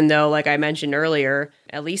 even though, like I mentioned earlier,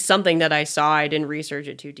 at least something that I saw, I didn't research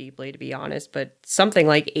it too deeply to be honest, but something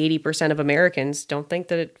like 80% of Americans don't think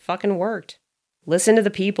that it fucking worked. Listen to the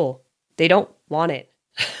people. They don't want it.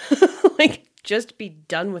 Like, just be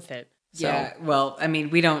done with it. So. Yeah, well, I mean,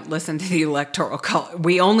 we don't listen to the Electoral College.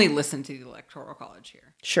 We only listen to the Electoral College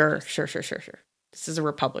here. Sure. This is a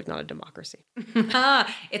republic, not a democracy.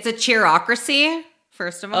 It's a cheerocracy,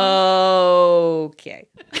 first of all. Okay.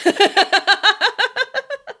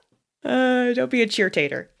 Don't be a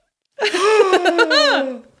cheer-tater.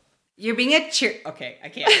 You're being a cheer... Okay, I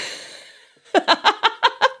can't.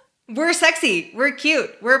 We're sexy. We're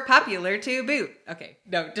cute. We're popular to boot. Okay,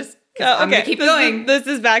 no, just... I'm going to keep going. This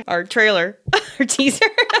is back our trailer, our teaser.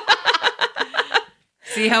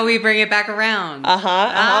 See how we bring it back around.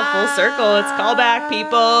 Full circle. It's callback,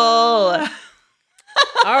 people.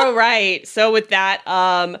 All right. So with that,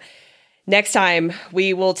 next time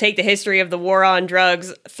we will take the history of the war on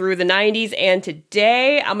drugs through the 90s. And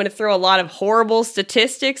today I'm going to throw a lot of horrible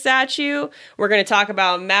statistics at you. We're going to talk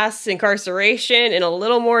about mass incarceration in a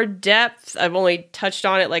little more depth. I've only touched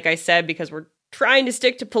on it, like I said, because we're trying to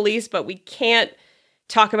stick to police, but we can't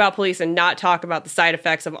talk about police and not talk about the side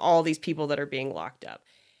effects of all these people that are being locked up.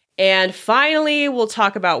 And finally, we'll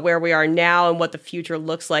talk about where we are now and what the future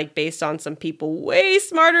looks like based on some people way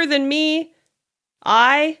smarter than me.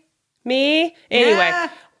 Anyway,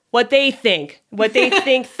 what they think,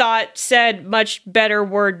 said much better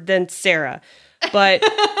word than Sarah. But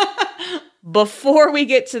before we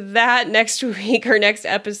get to that, next week, our next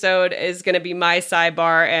episode is going to be my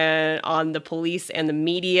sidebar and on the police and the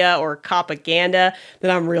media, or propaganda, that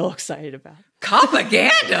I'm real excited about.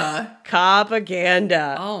 Propaganda?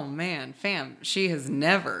 Propaganda. Oh man, fam, she has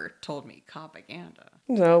never told me propaganda.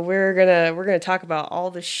 So we're gonna talk about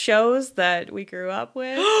all the shows that we grew up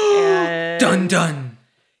with. And dun dun.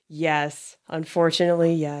 Yes,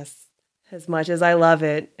 unfortunately, yes. As much as I love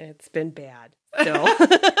it, it's been bad. So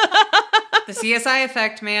the CSI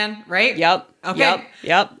effect, man, right? Yep. Okay.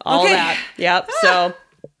 Yep. All that. Yep. So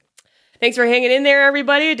thanks for hanging in there,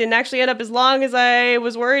 everybody. It didn't actually end up as long as I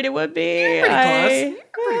was worried it would be. Pretty close. Yeah,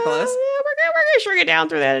 we're gonna shrink it down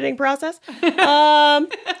through the editing process.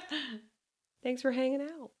 Thanks for hanging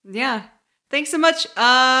out. Yeah. Thanks so much.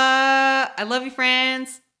 I love you,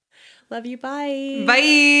 friends. Love you. Bye.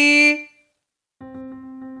 Bye.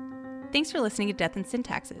 Thanks for listening to Death and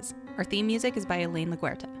Syntaxes. Our theme music is by Elaine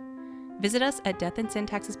LaGuerta. Visit us at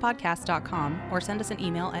deathandsyntaxespodcast.com or send us an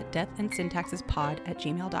email at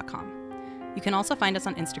deathandsyntaxespod@gmail.com. You can also find us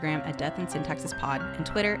on Instagram at deathandsyntaxespod and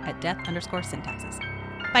Twitter at death_syntaxes.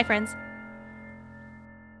 Bye, friends.